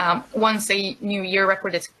 Once a new EAR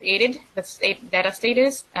record is created, the data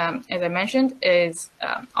status, as I mentioned, is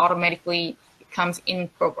automatically becomes in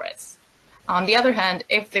progress. On the other hand,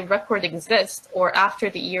 if the record exists or after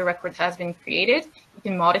the EAR record has been created, you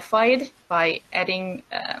can modify it by adding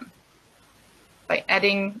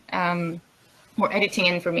or editing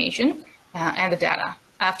information and the data.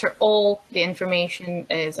 After all the information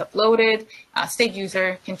is uploaded, a state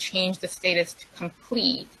user can change the status to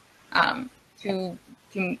complete to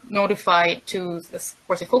notify to the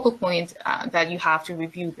CORSIA Focal Point that you have to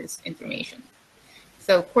review this information.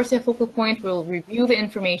 So CORSIA Focal Point will review the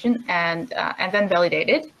information and then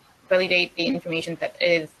validate the information that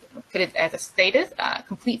is put it as a status,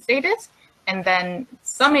 complete status, and then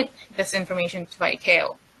submit this information to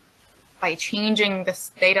ICAO by changing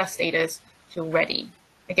this data status to ready.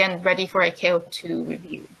 Again, ready for ICAO to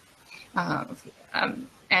review.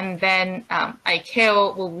 And then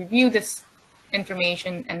ICAO will review this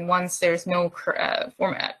information, and once there's no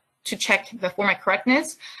format to check the format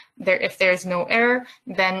correctness, if there's no error,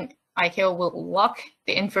 then ICAO will lock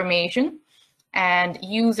the information and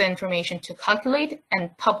use the information to calculate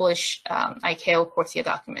and publish ICAO CORSIA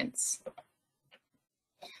documents.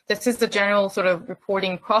 This is the general sort of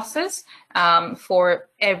reporting process for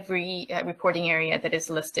every reporting area that is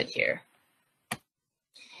listed here.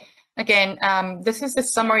 Again, this is the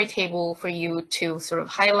summary table for you to sort of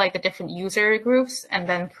highlight the different user groups and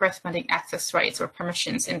then corresponding access rights or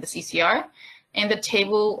permissions in the CCR. In the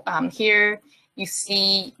table here, you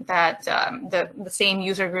see that the same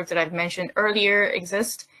user groups that I've mentioned earlier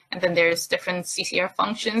exist, and then there's different CCR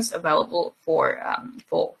functions available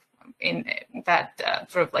in that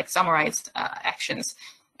sort of like summarized actions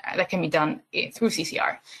that can be done through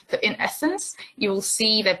CCR. So in essence, you will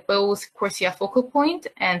see that both CORSIA Focal Point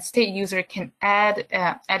and state user can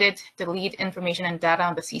edit, delete information and data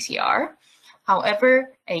on the CCR.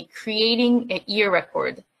 However, creating an EAR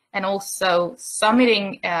record and also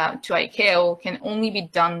submitting to ICAO can only be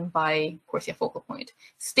done by CORSIA Focal Point.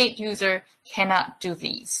 State user cannot do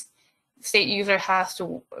these. State user has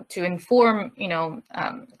to inform,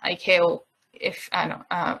 ICAO if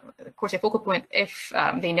CORSIA Focal Point if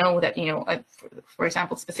they know that for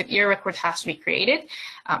example, specific EAR record has to be created.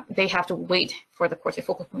 They have to wait for the CORSIA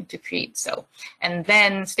Focal Point to create so, and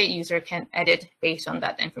then state user can edit based on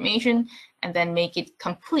that information and then make it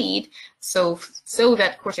complete so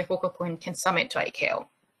that CORSIA Focal Point can submit to ICAO.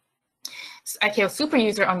 ICAO super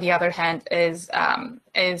user, on the other hand, is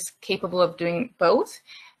capable of doing both.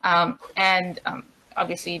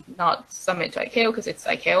 Obviously not submit to ICAO because it's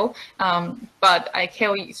ICAO, but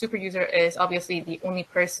ICAO super user is obviously the only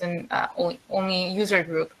person, only user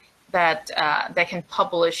group that that can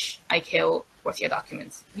publish ICAO CORSIA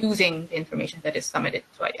documents using the information that is submitted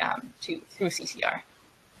through CCR.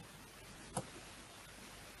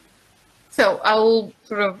 So I'll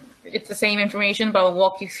it's the same information, but I'll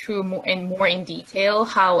walk you through more in detail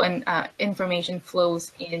how information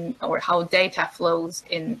flows in, or how data flows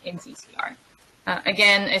in CCR.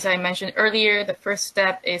 Again, as I mentioned earlier, the first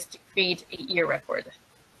step is to create a year record.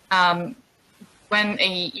 When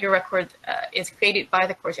a year record is created by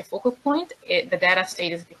the CORSIA Focal Point, the data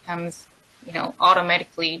status becomes,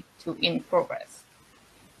 automatically to in progress.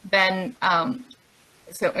 Then,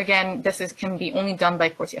 so again, this can be only done by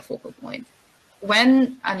CORSIA Focal Point.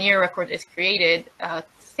 When a year record is created, both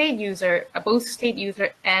state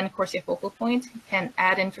user and CORSIA Focal Point can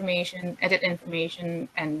add information, edit information,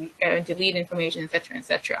 and delete information,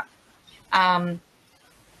 etc.,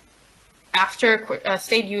 after a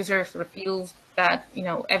state user feels that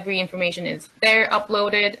every information is there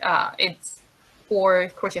uploaded, it's for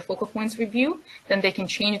CORSIA Focal Point's review, then they can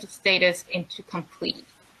change the status into complete.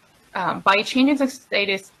 By changing the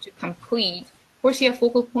status to complete, CORSIA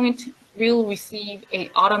Focal Point will receive an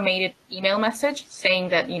automated email message saying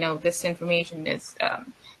that this information is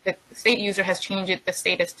the state user has changed the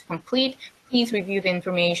status to complete. Please review the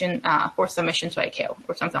information for submission to ICAO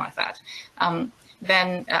or something like that.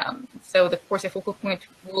 So the CORSIA Focal Point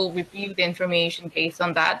will review the information based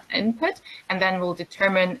on that input, and then will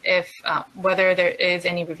determine if whether there is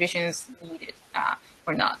any revisions needed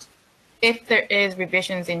or not. If there is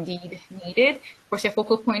revisions indeed needed, CORSIA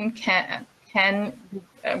Focal Point can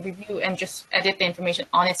review and just edit the information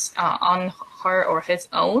on her or his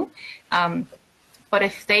own. But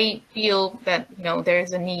if they feel that there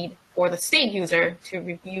is a need for the state user to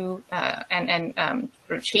review and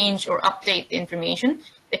change or update the information,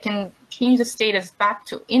 they can change the status back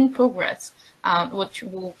to in progress, which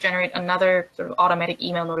will generate another automatic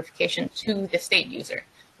email notification to the state user.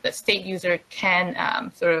 The state user can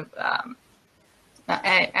add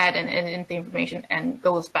and edit the information and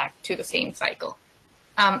goes back to the same cycle.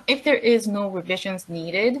 If there is no revisions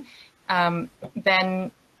needed,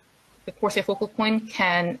 then the CORSIA Focal Point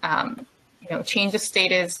can change the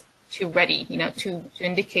status to ready, to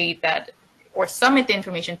indicate that, or submit the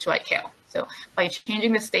information to ICAO. So by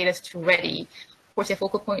changing the status to ready, CORSIA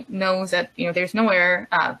Focal Point knows that there's no error,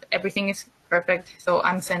 everything is perfect, so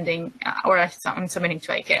I'm sending I'm submitting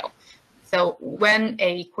to ICAO. So when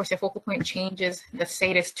a CORSIA Focal Point changes the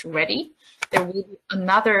status to ready, there will be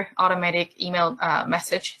another automatic email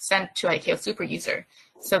message sent to ICAO super user,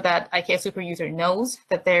 so that ICAO super user knows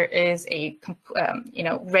that there is a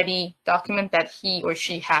ready document that he or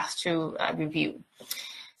she has to review.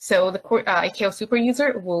 So the ICAO super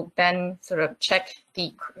user will then check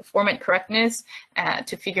the format correctness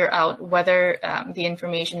to figure out whether the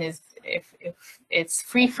information is if it's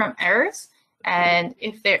free from errors. And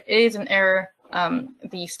if there is an error,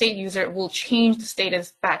 the state user will change the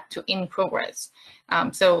status back to in progress.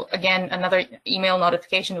 So again, another email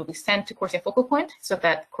notification will be sent to CORSIA Focal Point, so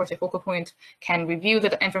that CORSIA Focal Point can review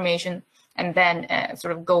the information and then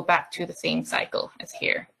go back to the same cycle as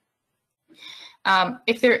here.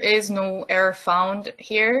 If there is no error found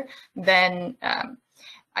here, then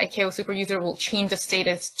ICAO super user will change the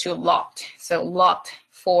status to locked. So locked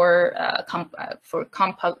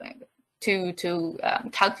to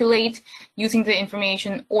calculate using the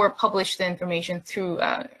information or publish the information through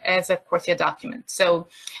as a CORSIA document. So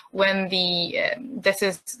when this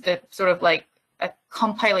is the a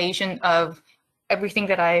compilation of everything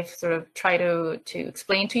that I've tried to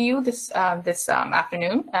explain to you this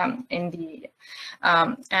afternoon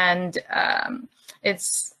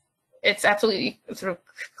it's absolutely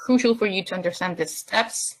crucial for you to understand the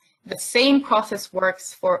steps. The same process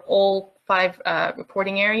works for all 5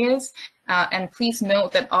 reporting areas, and please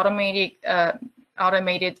note that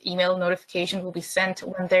automated email notification will be sent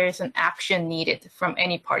when there is an action needed from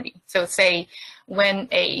any party. So say when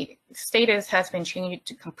a status has been changed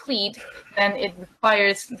to complete, then it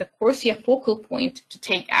requires the CORSIA Focal Point to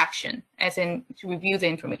take action, as in to review the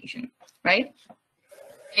information, right?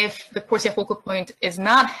 If the CORSIA Focal Point is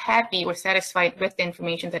not happy or satisfied with the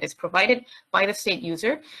information that is provided by the state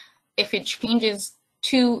user, if it changes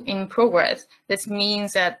to in progress, this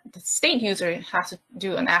means that the state user has to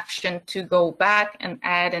do an action to go back and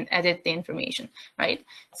add and edit the information, right?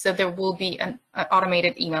 So there will be an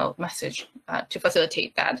automated email message to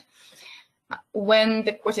facilitate that. When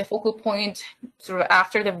the CORSIA Focal Point,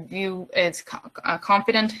 after the review is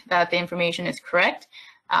confident that the information is correct,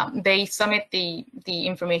 they submit the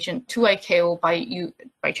information to ICAO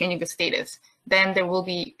by changing the status. Then there will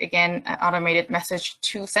be, again, an automated message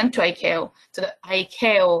sent to ICAO, so that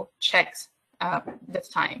ICAO checks this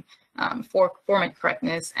time for format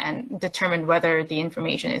correctness and determine whether the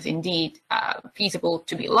information is indeed feasible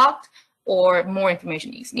to be locked, or more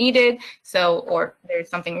information is needed, or there's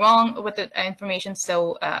something wrong with the information,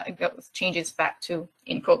 so it changes back to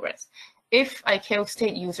in progress. If ICAO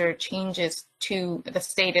state user changes to the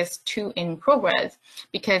status to in progress,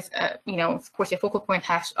 because CORSIA Focal Point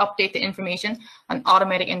has to update the information, an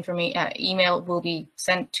automatic email will be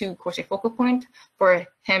sent to CORSIA Focal Point for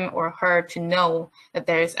him or her to know that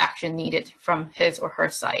there is action needed from his or her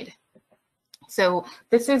side. So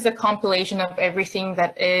this is a compilation of everything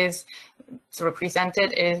that is sort of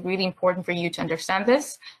presented. It is really important for you to understand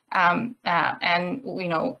this.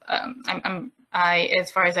 As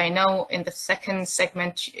far as I know, in the second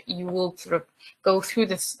segment, you will sort of go through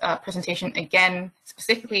this presentation again,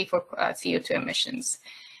 specifically for CO2 emissions.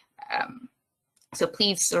 So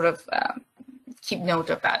please sort of keep note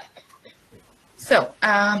of that. So,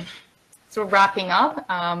 wrapping up,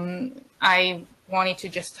 I wanted to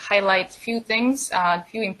just highlight a few things, a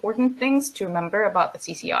few important things to remember about the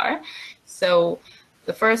CCR. So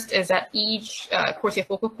the first is that each CORSIA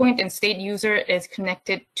Focal Point and state user is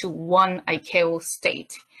connected to one ICAO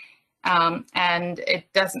state. And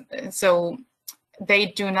it doesn't, so they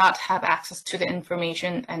do not have access to the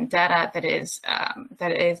information and data that is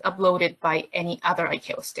uploaded by any other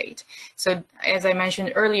ICAO state. So as I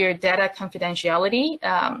mentioned earlier, data confidentiality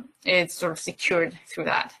is sort of secured through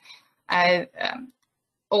that.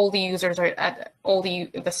 All the users are at all the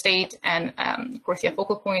state and CORSIA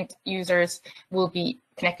Focal Point users will be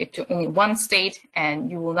connected to only one state,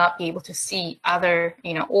 and you will not be able to see other,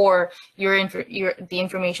 or the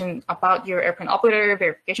information about your airplane operator,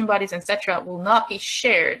 verification bodies, etc. will not be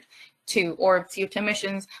shared to, or CO2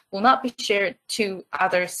 emissions will not be shared to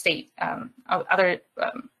other state,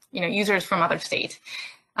 users from other state.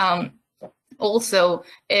 Also,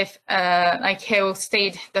 if ICAO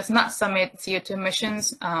state does not submit CO2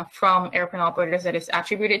 emissions from airplane operators that is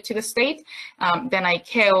attributed to the state, then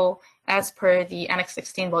ICAO, as per the Annex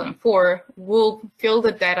 16, Volume 4, will fill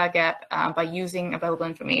the data gap by using available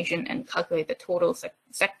information and calculate the total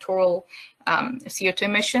sectoral CO2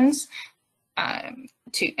 emissions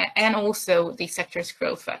and also the sector's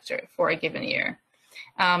growth factor for a given year.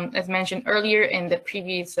 As mentioned earlier in the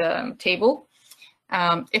previous table,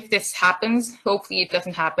 if this happens, hopefully it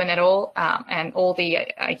doesn't happen at all, and all the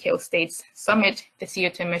ICAO states submit the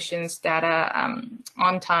CO2 emissions data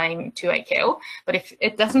on time to ICAO. But if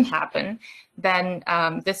it doesn't happen, then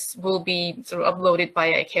this will be sort of uploaded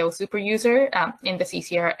by ICAO super user in the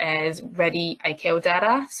CCR as ready ICAO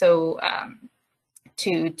data. So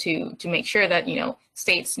to make sure that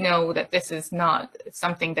states know that this is not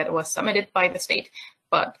something that was submitted by the state,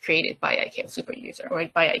 but created by ICAO super user or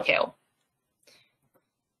by ICAO.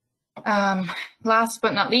 Last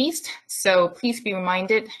but not least, so please be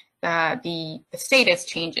reminded that the status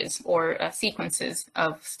changes or sequences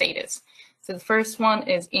of status. So the first one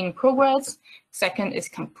is in progress, second is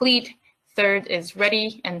complete, third is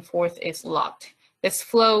ready, and fourth is locked. This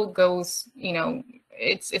flow goes,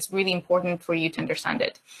 it's really important for you to understand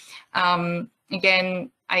it. Again,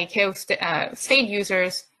 ICAO state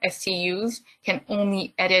users, STUs, can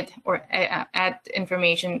only edit or add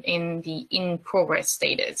information in the in-progress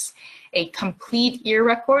status. A complete year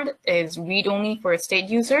record is read-only for a state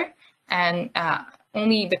user, and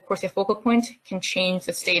only the CORSIA Focal Point can change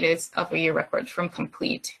the status of a year record from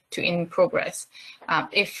complete to in progress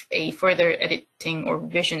if a further editing or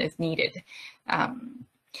revision is needed.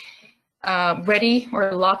 Ready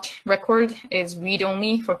or locked record is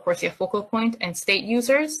read-only for CORSIA Focal Point and state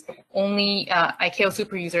users. Only ICAO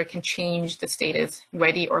super user can change the status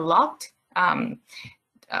ready or locked at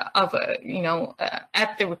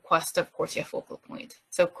the request of CORSIA Focal Point.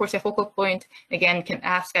 So CORSIA Focal Point again can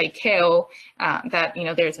ask ICAO that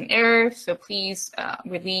there's an error, so please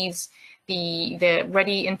release the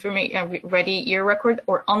ready year record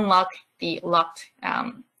or unlock the locked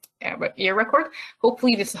year record.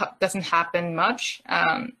 Hopefully this doesn't happen much,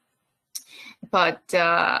 but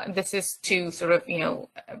this is to sort of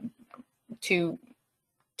to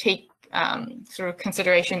take sort of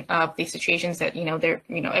consideration of the situations that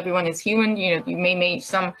everyone is human. You may make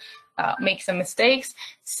some mistakes.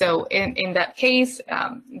 So in that case,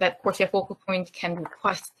 that CORSIA Focal Point can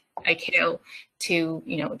request ICAO to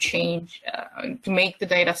change to make the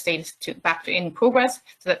data status back to in progress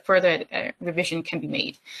so that further revision can be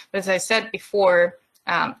made. But as I said before,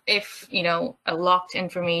 if a locked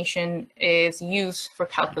information is used for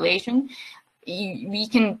calculation, we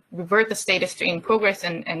can revert the status to in progress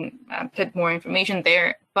and put more information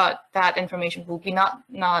there, but that information will be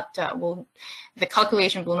the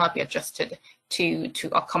calculation will not be adjusted to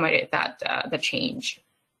accommodate that the change.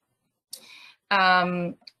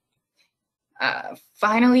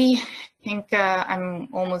 Finally, I think I'm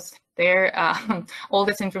almost there. All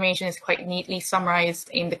this information is quite neatly summarized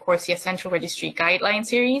in the CORSIA Central Registry guideline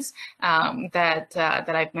series that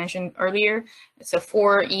I've mentioned earlier. So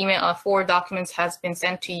 4 documents has been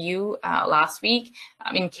sent to you last week.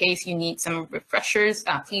 In case you need some refreshers,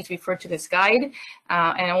 please refer to this guide.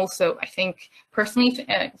 And also, I think, personally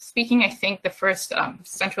speaking, I think the first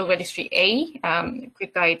Central Registry A,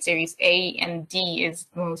 Quick Guide Series A and D is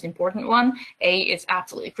the most important one. A is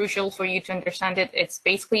absolutely crucial for you to understand it. It's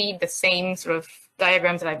basically the same sort of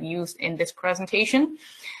diagrams that I've used in this presentation.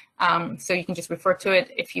 So you can just refer to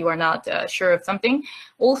it if you are not sure of something.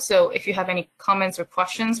 Also, if you have any comments or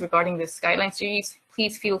questions regarding this guideline series,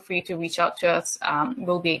 please feel free to reach out to us.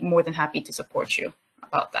 We'll be more than happy to support you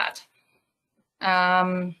about that.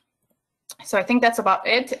 So I think that's about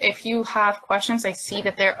it. If you have questions, I see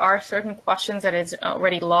that there are certain questions that is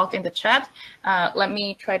already logged in the chat. Let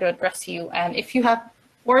me try to address you. And if you have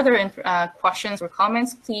further questions or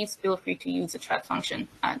comments, please feel free to use the chat function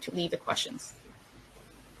to leave the questions.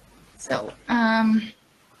 So,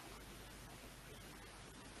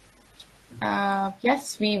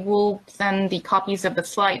 yes, we will send the copies of the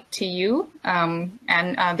slide to you. And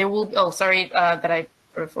there will, oh, sorry that I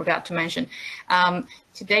forgot to mention.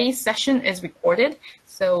 Today's session is recorded,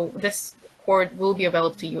 so this record will be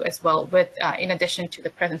available to you as well, with in addition to the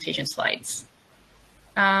presentation slides.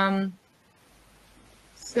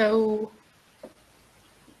 So,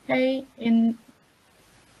 okay,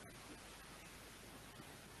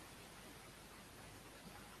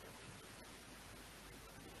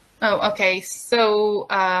 Oh, okay. So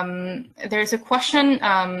there's a question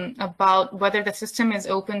about whether the system is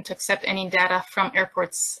open to accept any data from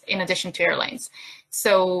airports in addition to airlines.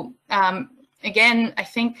 So again, I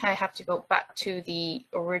think I have to go back to the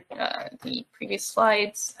previous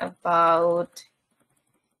slides about.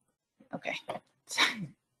 Okay,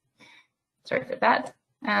 sorry for that.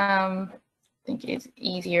 I think it's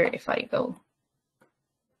easier if I go.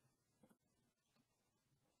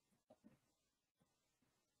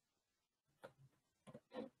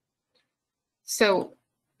 So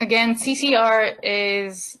again, CCR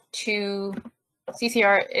is to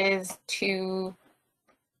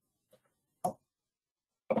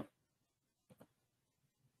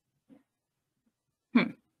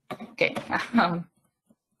okay.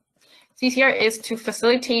 CCR is to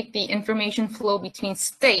facilitate the information flow between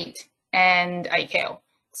state and ICAO.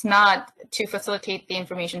 It's not to facilitate the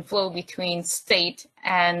information flow between state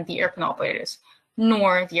and the airplane operators,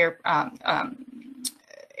 nor the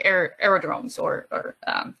aerodromes or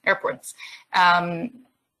airports.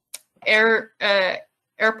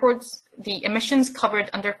 Airports, the emissions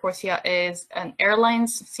covered under CORSIA is an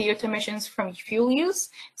airline's CO2 emissions from fuel use.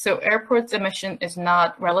 So airports emission is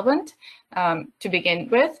not relevant to begin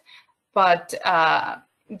with, but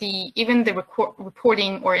even the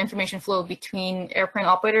reporting or information flow between airplane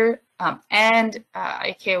operator and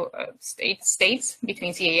ICAO states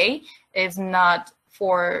between CAA is not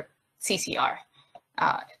for CCR.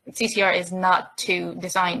 CCR is not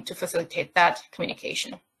designed to facilitate that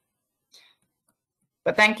communication.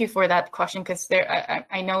 But thank you for that question, because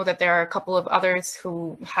I know that there are a couple of others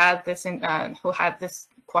who had this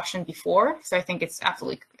question before. So I think it's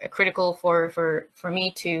absolutely critical for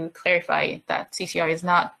me to clarify that CCR is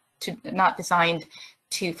not designed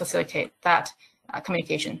to facilitate that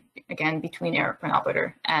communication, again, between airplane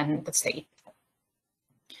operator and the state.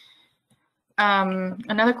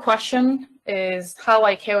 Another question is how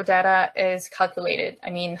ICAO data is calculated. I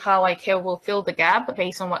mean, how ICAO will fill the gap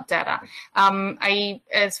based on what data.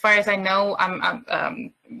 As far as I know,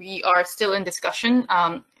 we are still in discussion.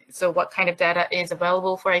 So what kind of data is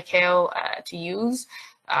available for ICAO to use?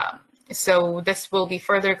 So this will be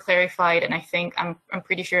further clarified, and I think I'm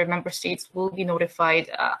pretty sure member states will be notified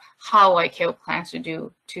how ICAO plans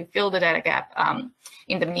to fill the data gap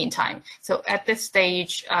in the meantime. So at this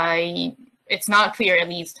stage, it's not clear, at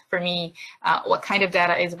least for me, what kind of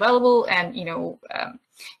data is available, and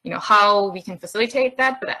how we can facilitate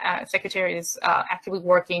that. But Secretariat is actively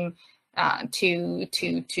working to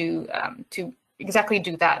exactly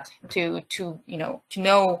do that, to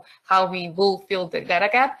know how we will fill the data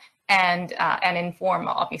gap and inform,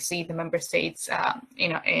 obviously, the member states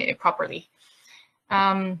properly.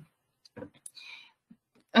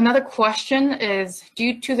 Another question is,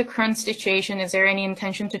 due to the current situation, is there any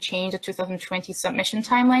intention to change the 2020 submission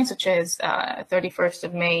timeline, such as 31st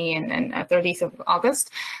of May and 30th of August?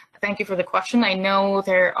 Thank you for the question. I know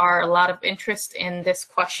there are a lot of interest in this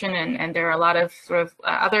question, and there are a lot of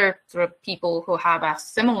other people who have a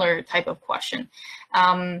similar type of question.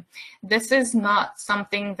 This is not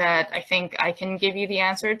something that I think I can give you the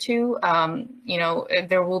answer to.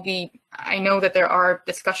 There will be, I know that there are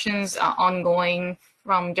discussions ongoing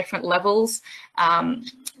from different levels.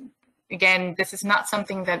 Again, this is not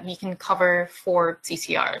something that we can cover for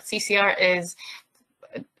CCR. CCR is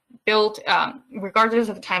built, regardless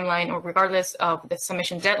of the timeline or regardless of the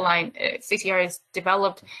submission deadline, CCR is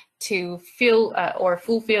developed to fill or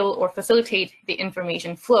fulfill or facilitate the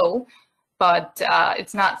information flow, but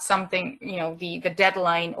it's not something, the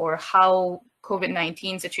deadline or how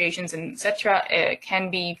COVID-19 situations and etc. Can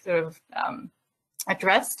be sort of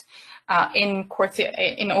addressed in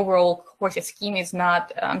CORSIA, in overall CORSIA scheme is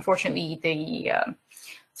not, unfortunately, the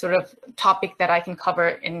sort of topic that I can cover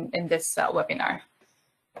in this webinar.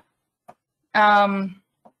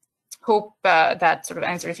 Hope that sort of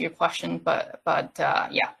answers your question, but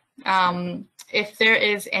yeah. If there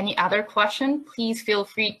is any other question, please feel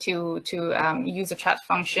free to use the chat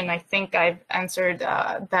function. I think I've answered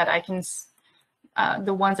that I can,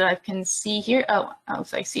 the ones that I can see here. Oh,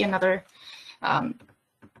 so I see another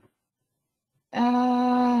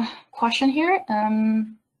question here.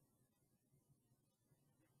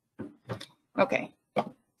 Okay,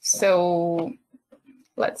 so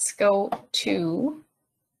let's go to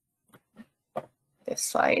this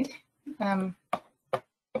slide.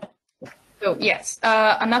 So yes,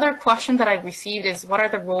 another question that I've received is, what are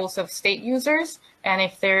the roles of state users, and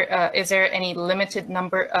if there is there any limited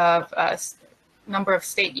number of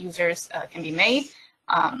state users can be made,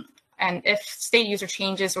 and if state user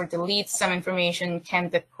changes or deletes some information, can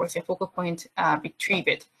the CORSIA focal point retrieve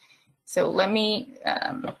it? So let me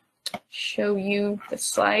show you the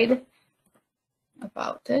slide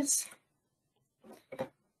about this.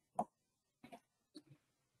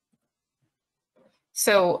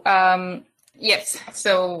 So yes,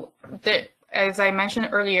 so as I mentioned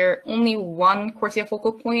earlier, only one CORSIA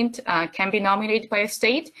focal point can be nominated by a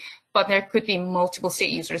state, but there could be multiple state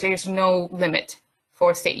users. There's no limit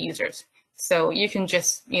for state users. So you can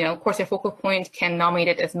just, CORSIA focal point can nominate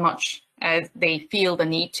it as much as they feel the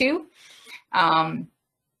need to.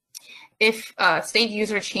 If a state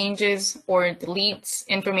user changes or deletes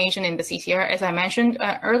information in the CCR, as I mentioned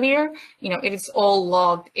earlier, it is all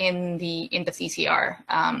logged in the CCR.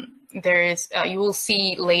 There is, you will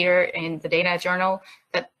see later in the data journal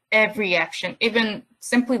that every action, even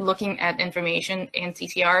simply looking at information in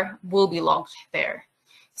CCR, will be logged there.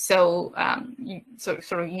 So,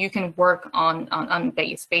 you can work on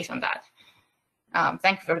based on that.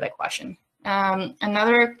 Thank you for that question.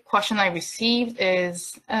 Another question I received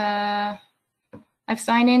is, I've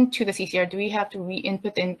signed in to the CCR. Do we have to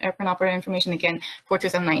re-input the airplane operator information again for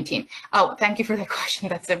 2019? Oh, thank you for the question.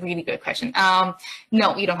 That's a really good question.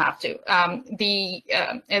 No, you don't have to.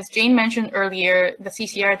 As Jane mentioned earlier, the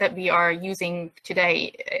CCR that we are using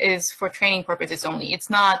today is for training purposes only. It's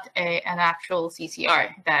not an actual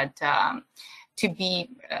CCR that to be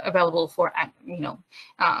available for,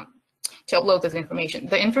 to upload this information.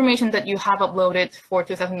 The information that you have uploaded for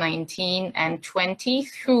 2019 and 20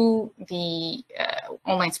 through the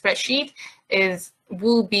online spreadsheet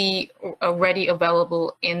will be already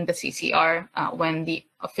available in the CCR when the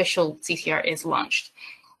official CCR is launched.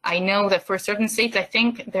 I know that for certain states, I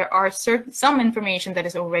think there are some information that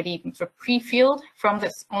is already pre-filled from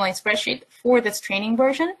this online spreadsheet for this training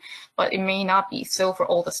version, but it may not be so for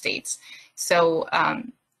all the states. So,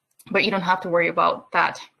 but you don't have to worry about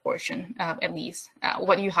that portion, at least.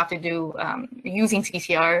 What you have to do using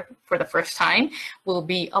CCR for the first time will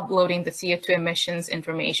be uploading the CO2 emissions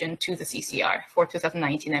information to the CCR for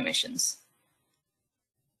 2019 emissions.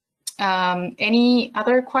 Any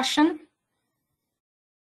other question?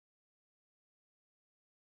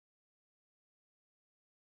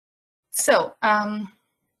 So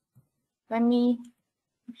let me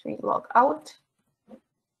actually log out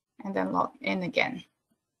and then log in again.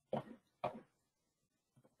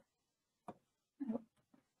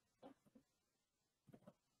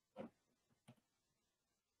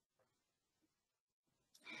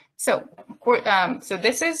 So, so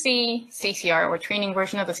this is the CCR or training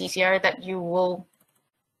version of the CCR that you will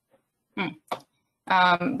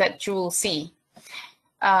see.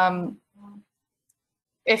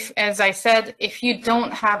 If, as I said, if you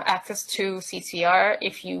don't have access to CCR,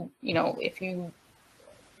 if you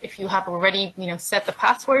if you have already, set the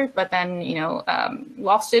password, but then,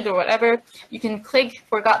 lost it or whatever, you can click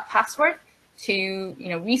forgot password to,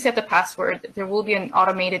 reset the password. There will be an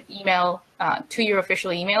automated email to your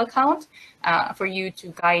official email account for you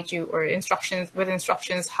to guide you, or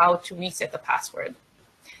instructions how to reset the password.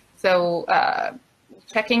 So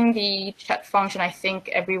checking the chat function, I think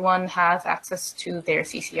everyone has access to their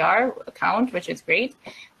CCR account, which is great.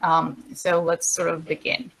 So let's sort of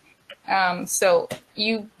begin. So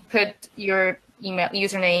you put your email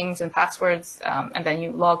usernames and passwords, and then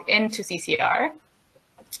you log into CCR.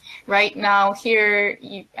 Right now here,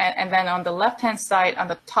 and then on the left-hand side, on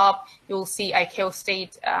the top, you'll see ICAO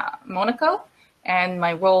State Monaco, and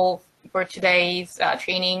my role for today's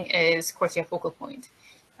training is CORSIA Focal Point.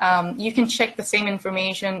 You can check the same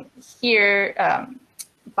information here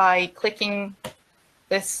by clicking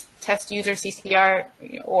this test user CCR,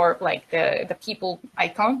 or like the people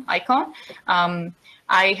icon.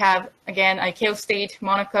 I have, again, ICAO State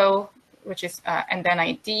Monaco, which is, and then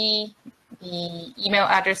ID, the email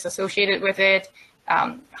address associated with it,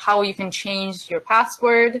 how you can change your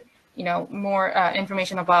password, more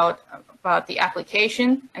information about the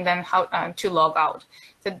application, and then how to log out.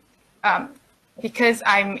 So because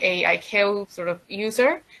I'm a ICAO sort of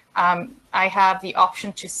user, I have the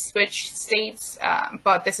option to switch states,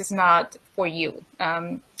 but this is not for you.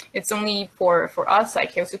 It's only for us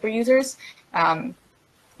ICAO super users.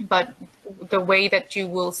 But the way that you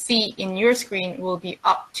will see in your screen will be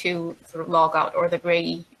up to sort of log out, or the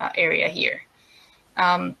gray area here.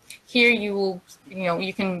 Here you will,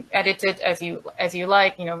 you can edit it as you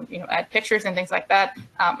like, add pictures and things like that.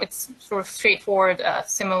 It's sort of straightforward,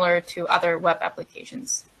 similar to other web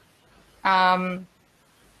applications. The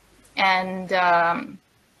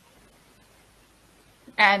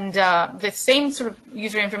same sort of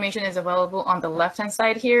user information is available on the left-hand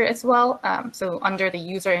side here as well. So under the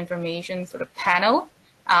user information sort of panel,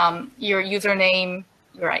 your username,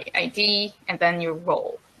 your ID, and then your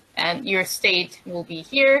role. And your state will be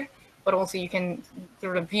here, but also you can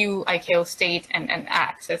sort of view ICAO state and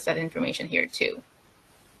access that information here too.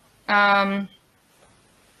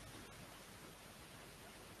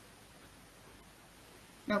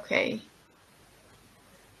 Okay.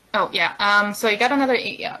 Oh, yeah. So I got another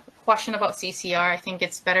question about CCR. I think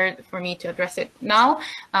it's better for me to address it now.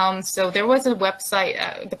 So there was a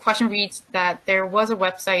website. The question reads that there was a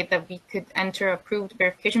website that we could enter approved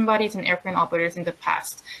verification bodies and airplane operators in the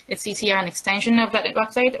past. Is CCR an extension of that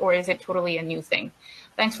website, or is it totally a new thing?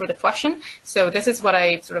 Thanks for the question. So this is what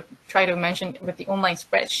I sort of try to mention with the online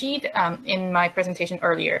spreadsheet in my presentation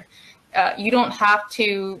earlier. You don't have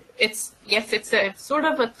to, it's a sort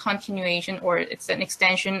of a continuation, or it's an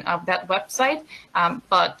extension of that website,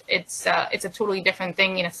 but it's a totally different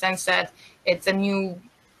thing in a sense that it's a new,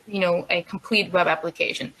 a complete web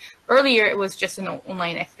application. Earlier, it was just an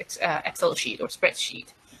online Excel sheet or spreadsheet.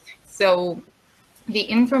 So the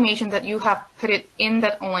information that you have put it in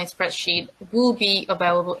that online spreadsheet will be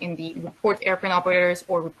available in the report airplane operators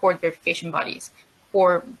or report verification bodies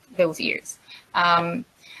for those years.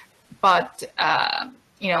 But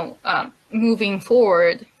moving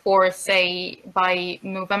forward, for say by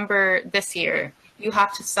November this year, you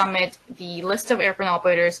have to submit the list of airplane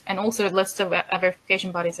operators and also the list of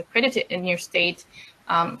verification bodies accredited in your state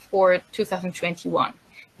for 2021.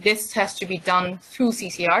 This has to be done through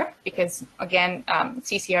CCR because, again,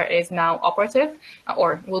 CCR is now operative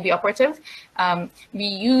or will be operative.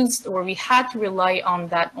 We had to rely on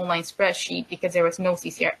that online spreadsheet because there was no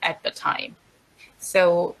CCR at the time.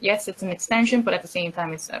 So yes, it's an extension, but at the same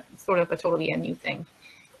time, it's sort of a totally new thing.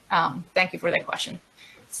 Thank you for that question.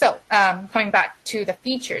 So coming back to the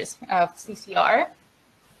features of CCR,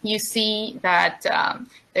 you see that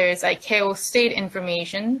there's ICAO state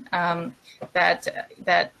information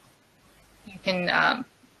that you can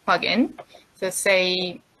plug in. So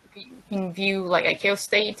say you can view like ICAO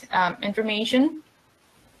state information,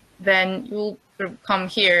 then you'll sort of come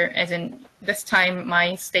here, as in this time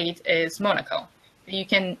my state is Monaco. You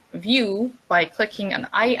can view by clicking an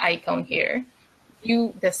eye icon here,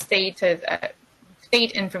 view the state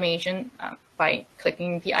information by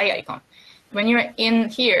clicking the eye icon. When you're in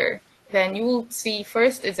here, then you will see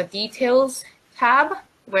first is a details tab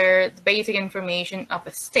where the basic information of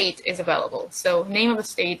the state is available. So name of the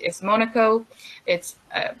state is Monaco. It's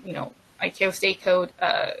ICAO state code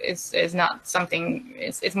is not something.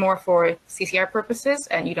 It's more for CCR purposes,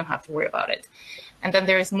 and you don't have to worry about it. And then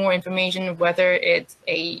there is more information whether it's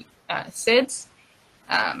a SIDS,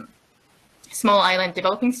 small island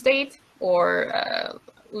developing state, or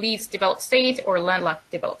least developed state, or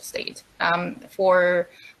landlocked developed state. For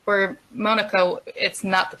Monaco, it's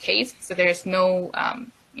not the case. So there's no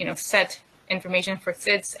set information for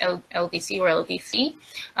SIDS, LDC, or LDC.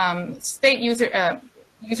 State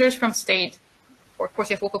users from state or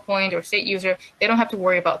CORSIA Focal Point or state user, they don't have to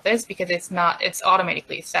worry about this because it's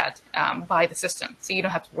automatically set by the system. So you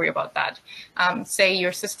don't have to worry about that. Say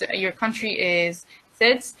your country is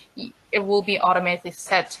SIDS, it will be automatically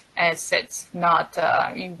set as SIDS, not,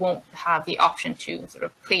 you won't have the option to sort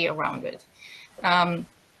of play around with.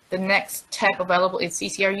 The next tab available is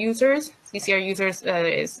CCR users. CCR users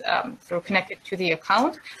is sort of connected to the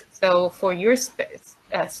account. So for your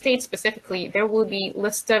state specifically, there will be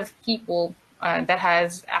list of people that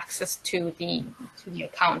has access to the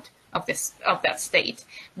account of that state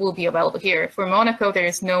will be available here. For Monaco, there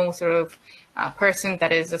is no sort of person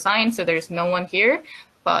that is assigned, so there's no one here.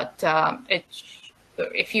 But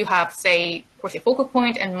if you have, say, CORSIA Focal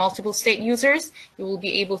Point and multiple state users, you will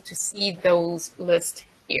be able to see those lists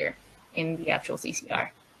here in the actual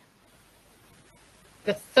CCR.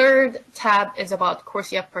 The third tab is about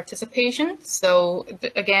CORSIA participation. So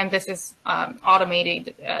again, this is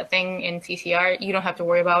automated thing in CCR. You don't have to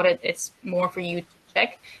worry about it. It's more for you to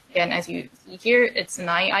check. Again, as you see here, it's an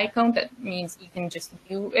eye icon. That means you can just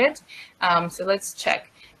view it. So let's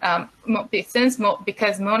check.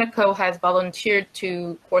 Because Monaco has volunteered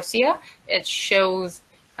to CORSIA, it shows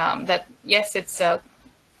that yes, it's a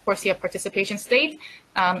CORSIA participation state,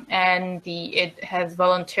 and it has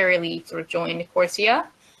voluntarily sort of joined CORSIA,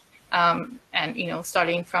 and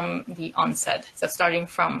starting from the onset, so starting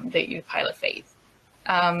from the pilot phase.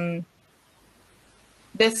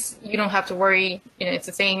 This you don't have to worry. It's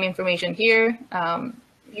the same information here.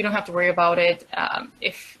 You don't have to worry about it.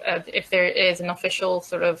 If there is an official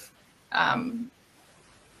sort of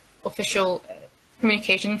official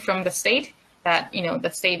communication from the state that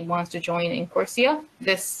the state wants to join in CORSIA,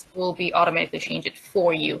 this will be automatically changed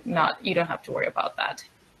for you. You don't have to worry about that.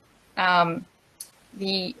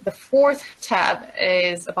 The fourth tab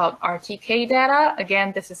is about RTK data.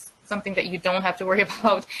 Again, this is something that you don't have to worry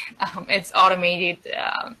about. It's automated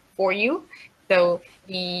for you. So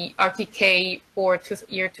the RTK for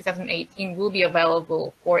year 2018 will be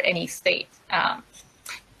available for any state.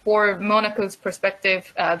 For Monaco's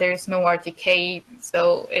perspective, there's no RTK,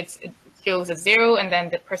 so it shows a 0, and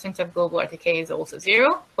then the percent of global RTK is also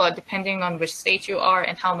 0. But depending on which state you are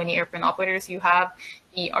and how many airplane operators you have,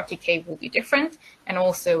 the RTK will be different, and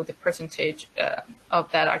also the percentage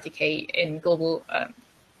of that RTK in global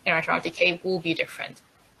international RTK will be different.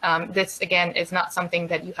 This again is not something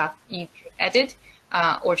that you edit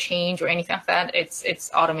or change or anything like that.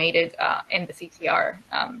 It's automated in the CCR.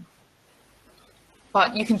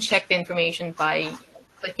 But you can check the information by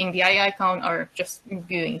clicking the eye icon or just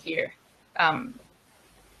viewing here.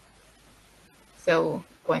 So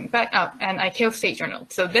going back up, and ICAO State Journal.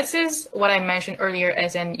 So this is what I mentioned earlier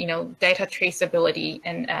as in data traceability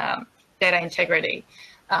and data integrity.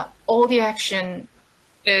 All the action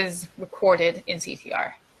is recorded in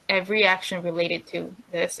CCR. Every action related to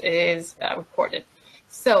this is recorded.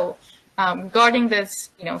 So regarding this,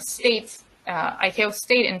 ICAO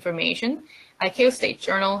state information, ICAO State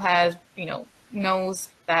Journal has, knows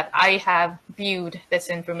that I have viewed this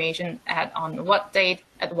information on what date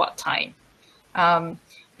at what time. The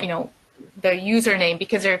username,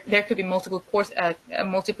 because there could be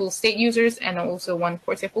multiple state users and also one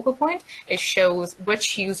CORSIA focal point. It shows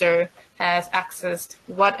which user has accessed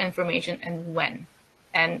what information and when,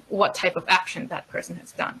 and what type of action that person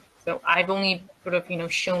has done. So I've only sort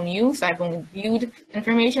of, shown you, so I've only viewed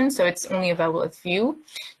information, so it's only available as view.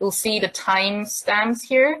 You'll see the time stamps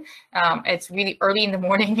here. It's really early in the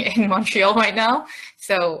morning in Montreal right now,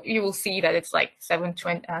 so you will see that it's like 7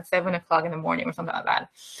 o'clock in the morning or something like that.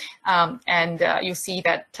 And you'll see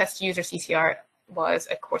that test user CCR was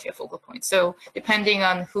a CORSIA focal point. So depending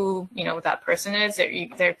on who that person is,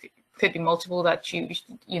 there could be multiple that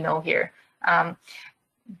you know here.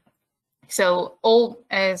 So all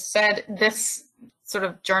as said, this sort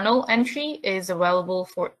of journal entry is available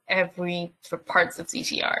for every sort of parts of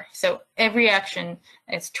CCR. So every action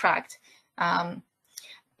is tracked.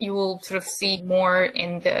 You will sort of see more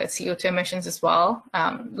in the CO2 emissions as well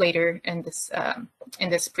later in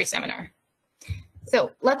this pre-seminar.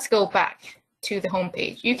 So let's go back to the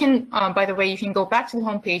homepage. You can, by the way, you can go back to the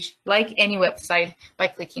homepage like any website by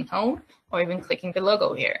clicking home or even clicking the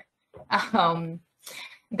logo here.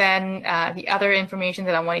 Then the other information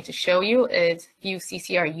that I wanted to show you is view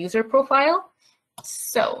CCR user profile.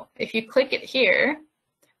 So if you click it here,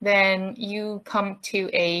 then you come to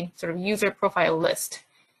a sort of user profile list.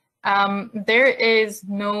 There is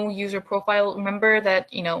no user profile. Remember that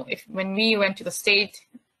when we went to the state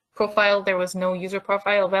profile, there was no user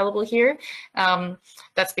profile available here.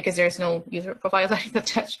 That's because there's no user profile that is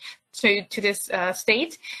attached to this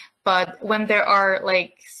state. But when there are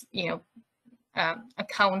like,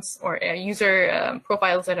 accounts or user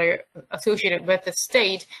profiles that are associated with the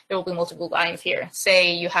state, there will be multiple lines here.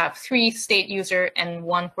 Say you have 3 state user and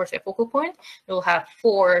 1 CORSIA focal point, you'll have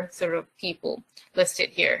 4 sort of people listed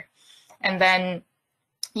here. And then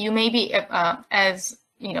you may be,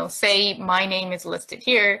 say my name is listed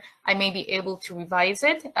here, I may be able to revise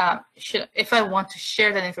it if I want to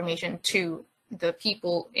share that information to the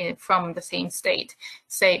people from the same state,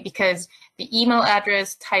 say, because the email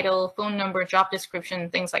address, title, phone number, job description,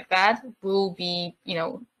 things like that will be,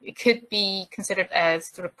 it could be considered as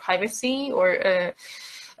sort of privacy or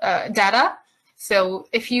data. So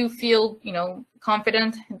if you feel,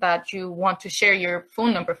 confident that you want to share your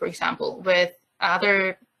phone number, for example, with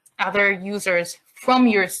other users from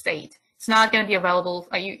your state, it's not going to be available.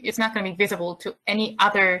 It's not going to be visible to any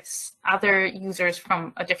other users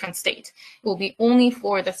from a different state. It will be only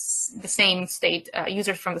for the same state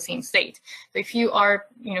users from the same state. So if you are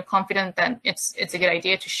confident that it's a good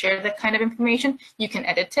idea to share that kind of information, you can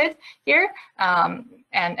edit it here,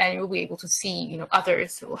 and you'll be able to see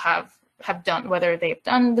others who have done, whether they've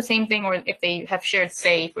done the same thing or if they have shared,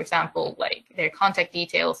 say, for example, like their contact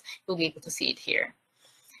details, you'll be able to see it here.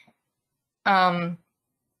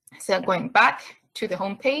 So going back to the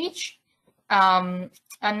home page,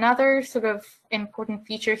 another sort of important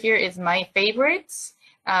feature here is my favorites.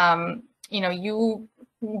 You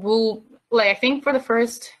will, I think for the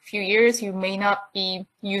first few years, you may not be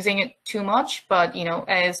using it too much, but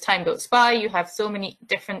as time goes by, you have so many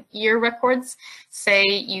different year records. Say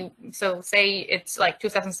it's like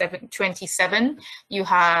 2027, you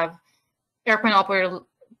have airplane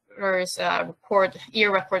operators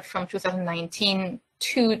year record from 2019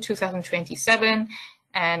 to 2027,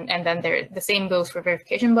 and then the same goes for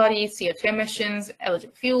verification bodies, CO2 emissions,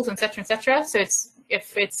 eligible fuels, etc. So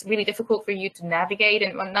if it's really difficult for you to navigate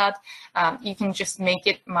and whatnot, you can just make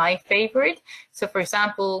it my favorite. So for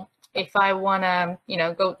example, if I want to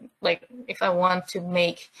if I want to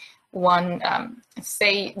make one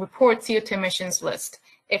say report CO2 emissions list,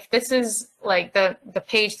 if this is like the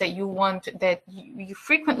page that you want, that you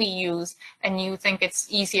frequently use, and you think it's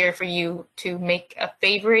easier for you to make a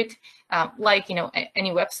favorite,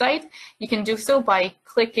 any website, you can do so by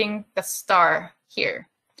clicking the star here.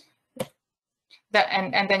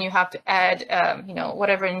 And then you have to add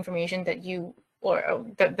whatever information that you, or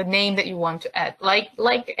the name that you want to add,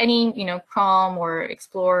 like any Chrome or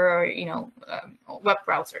Explorer or web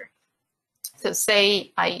browser. So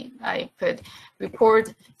say I could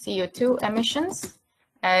report CO2 emissions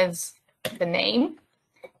as the name,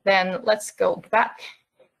 then let's go back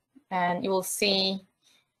and you will see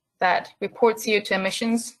that report CO2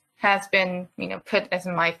 emissions has been put as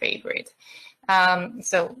my favorite.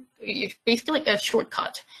 So it's basically a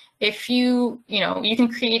shortcut. If you can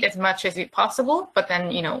create as much as possible, but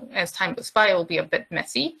then as time goes by, it will be a bit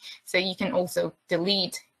messy. So you can also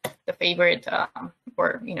delete the favorite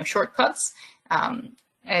or shortcuts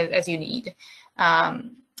as you need.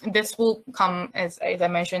 This will come, as I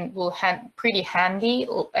mentioned, will pretty handy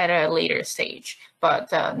at a later stage, but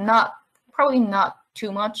probably not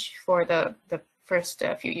too much for the first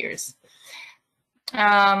few years.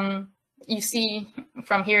 You see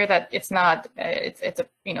from here that it's not,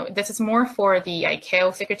 this is more for the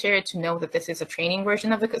ICAO Secretariat to know that this is a training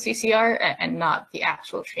version of the CCR and not the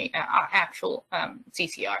actual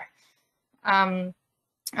CCR.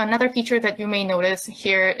 Another feature that you may notice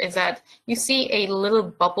here is that you see a little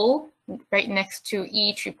bubble right next to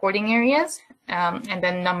each reporting areas, and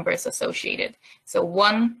then numbers associated. So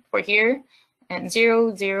 1 for here and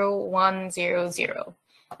 0, 0, 1, 0, 0.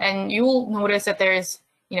 And you will notice that there's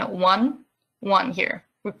 1 here,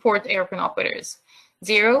 report airplane operators,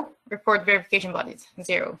 0, report verification bodies,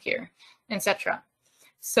 0 here, etc.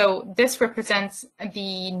 So this represents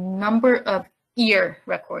the number of year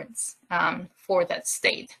records for that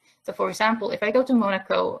state. So for example, if I go to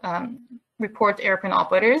Monaco, report airplane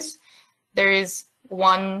operators, there is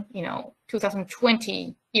one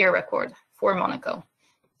 2020 year record for Monaco.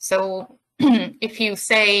 So if you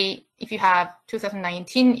have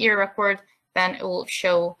 2019 year record, then it will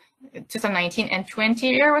show 2019 and 20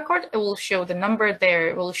 year record. It will show the number there.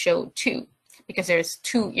 It will show 2 because there's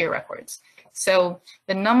 2 year records. So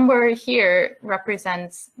the number here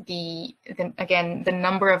represents again the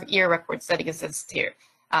number of year records that exist here.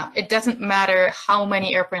 It doesn't matter how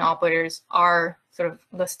many airplane operators are sort of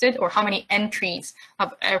listed or how many entries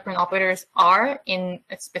of airplane operators are in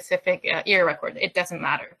a specific year record. It doesn't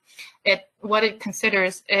matter. What it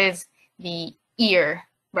considers is the year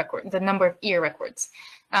record, the number of year records.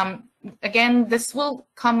 Again, this will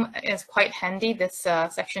come as quite handy. This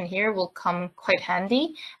section here will come quite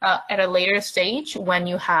handy at a later stage when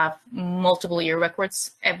you have multiple year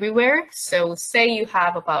records everywhere. So say you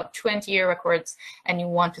have about 20 year records and you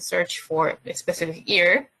want to search for a specific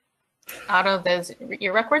year. Out of those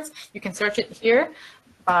year records, you can search it here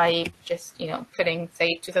by just, putting,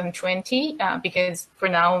 say, 2020, because for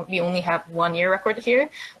now we only have 1 year record here.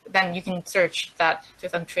 Then you can search that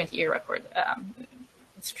 2020 year record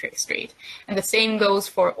straight. And the same goes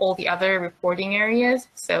for all the other reporting areas.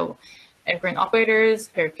 So aircraft operators,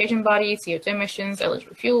 verification bodies, CO2 emissions,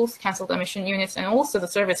 eligible fuels, canceled emission units, and also the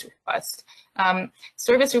service request.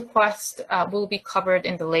 Service request will be covered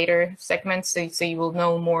in the later segments, so you will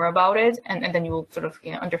know more about it, and then you will sort of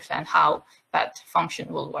understand how that function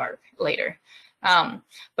will work later.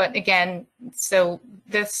 But again, so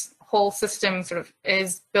this whole system sort of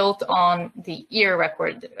is built on the year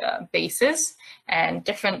record basis, and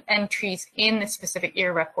different entries in a specific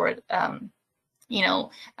year record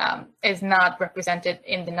is not represented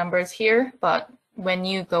in the numbers here, but when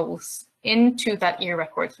you go into that year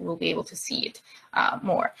record, you will be able to see it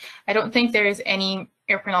more. I don't think there is any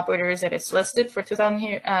airplane operators that is listed for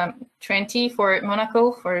 2020 for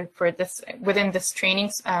Monaco for this within this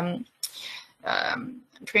training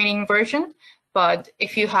version. But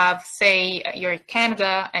if you have, say, you're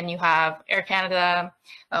Canada and you have Air Canada,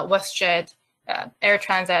 WestJet, Air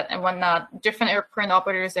Transat and whatnot, different airplane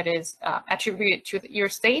operators that is attributed to your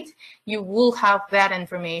state, you will have that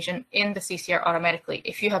information in the CCR automatically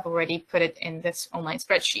if you have already put it in this online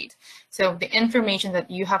spreadsheet. So the information that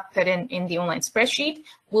you have put in the online spreadsheet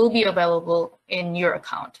will be available in your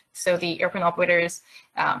account. So the airplane operators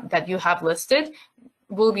that you have listed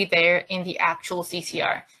will be there in the actual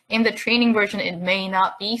CCR. In the training version, it may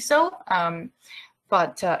not be so.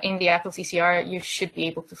 But in the actual CCR, you should be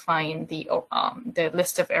able to find the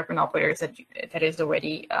list of airplane operators that you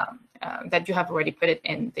have already put it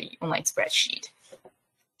in the online spreadsheet.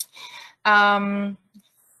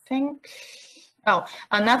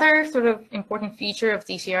 Another sort of important feature of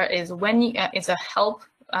CCR is it's a help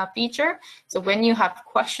feature. So when you have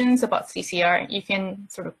questions about CCR, you can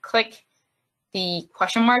sort of click the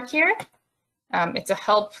question mark here. It's a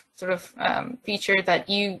help sort of feature that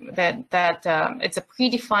it's a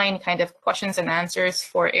predefined kind of questions and answers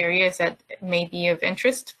for areas that may be of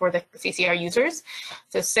interest for the CCR users.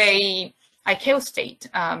 So say ICAO state,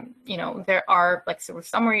 there are like sort of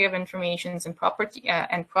summary of informations and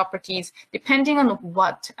properties. Depending on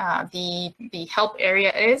what the help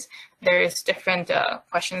area is, there is different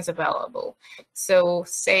questions available. So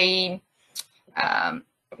say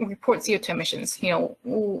report CO2 emissions.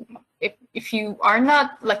 If you are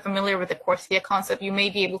not familiar with the CORSIA concept, you may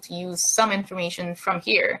be able to use some information from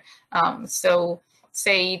here. So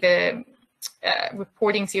say the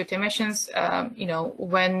reporting CO2 emissions,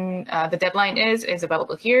 when the deadline is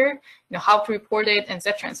available here, how to report it,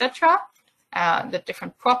 etc., etc. The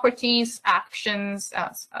different properties, actions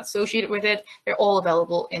associated with it, they're all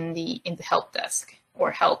available in the help desk or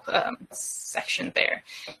help section there.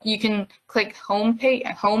 You can click home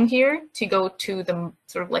here to go to the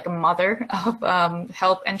sort of like a mother of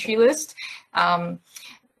help entry list. The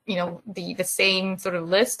same sort of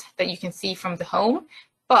list that you can see from the home.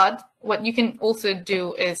 But what you can also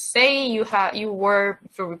do is say you were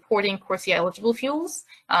for reporting CORSIA eligible fuels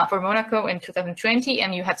for Monaco in 2020,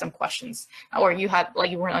 and you had some questions, or you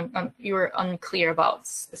were unclear about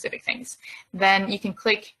specific things. Then you can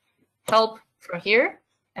click help from here,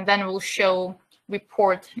 and then it will show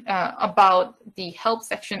report about the help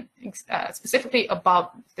section, specifically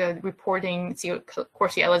about the reporting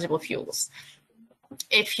CORSIA eligible fuels.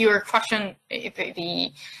 If your question,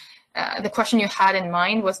 the question you had in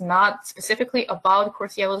mind was not specifically about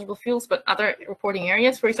CORSIA eligible fuels, but other reporting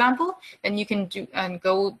areas, for example, then you can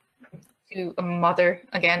go to a mother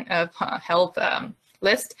again of help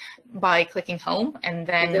list by clicking home, and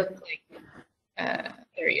then click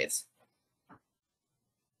areas.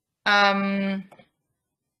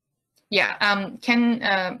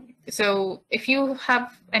 So if you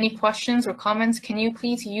have any questions or comments, can you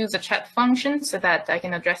please use the chat function so that I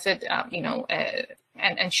can address it,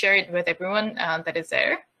 and share it with everyone that is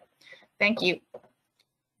there. Thank you.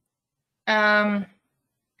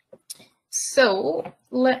 So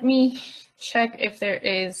let me check if there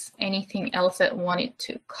is anything else that I wanted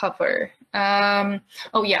to cover.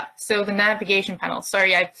 Oh yeah, so the navigation panel.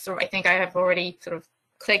 Sorry, I think I have already sort of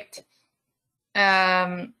clicked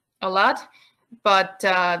a lot, but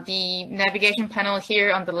the navigation panel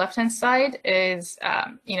here on the left-hand side is,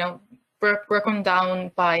 broken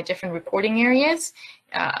down by different reporting areas,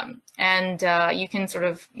 and you can sort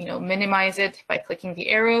of minimize it by clicking the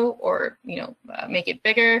arrow, or make it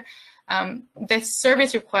bigger. This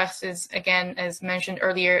service request is, again, as mentioned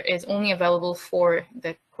earlier, is only available for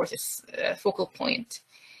the CORSIA focal point.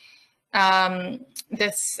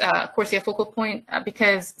 This CORSIA focal point,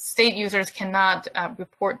 because state users cannot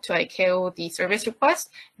report to ICAO the service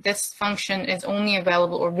request, this function is only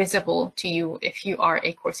available or visible to you if you are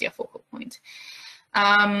a CORSIA focal point.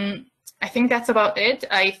 I think that's about it.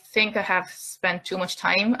 I think I have spent too much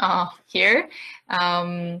time here.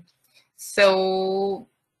 So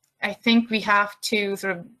I think we have to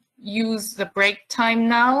sort of use the break time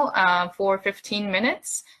now for 15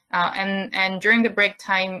 minutes. And during the break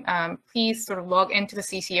time, please sort of log into the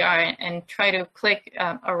CCR and try to click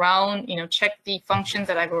around, check the functions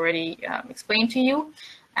that I've already explained to you.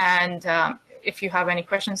 And if you have any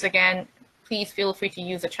questions, again, please feel free to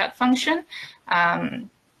use the chat function,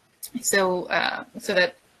 so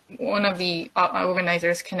that one of the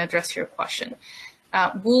organizers can address your question.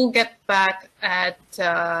 We'll get back at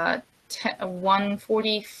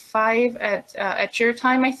 1:45 at your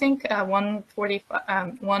time, I think,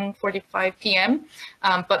 1:45 p.m.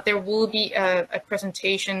 But there will be a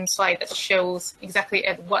presentation slide that shows exactly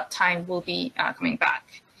at what time we'll be coming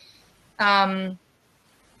back.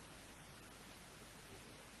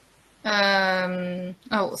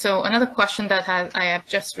 So another question that I have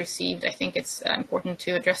just received, I think it's important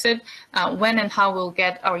to address it. When and how we'll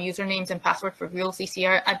get our usernames and password for real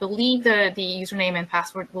CCR? I believe the username and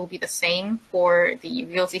password will be the same for the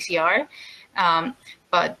real CCR,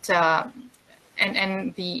 but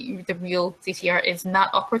and the real CCR is not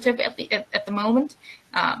operative at the moment.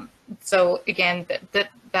 So again,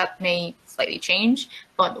 that may slightly change,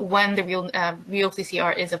 but when the real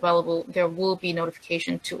CCR is available, there will be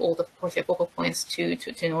notification to all the CORSIA focal points to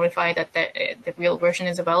notify that the real version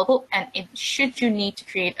is available. And should you need to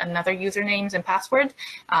create another usernames and password,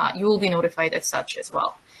 you will be notified as such as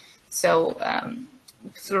well. So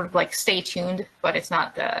sort of like stay tuned, but it's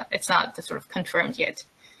not sort of confirmed yet.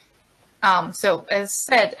 So as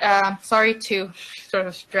said, sorry to sort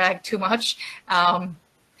of drag too much.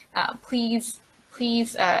 Please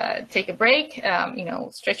take a break,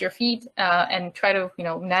 stretch your feet, and try to,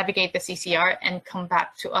 navigate the CCR and come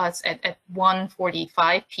back to us at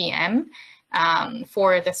 1:45 p.m.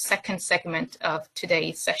 For the second segment of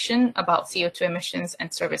today's session about CO2 emissions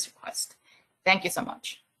and service request. Thank you so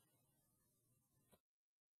much.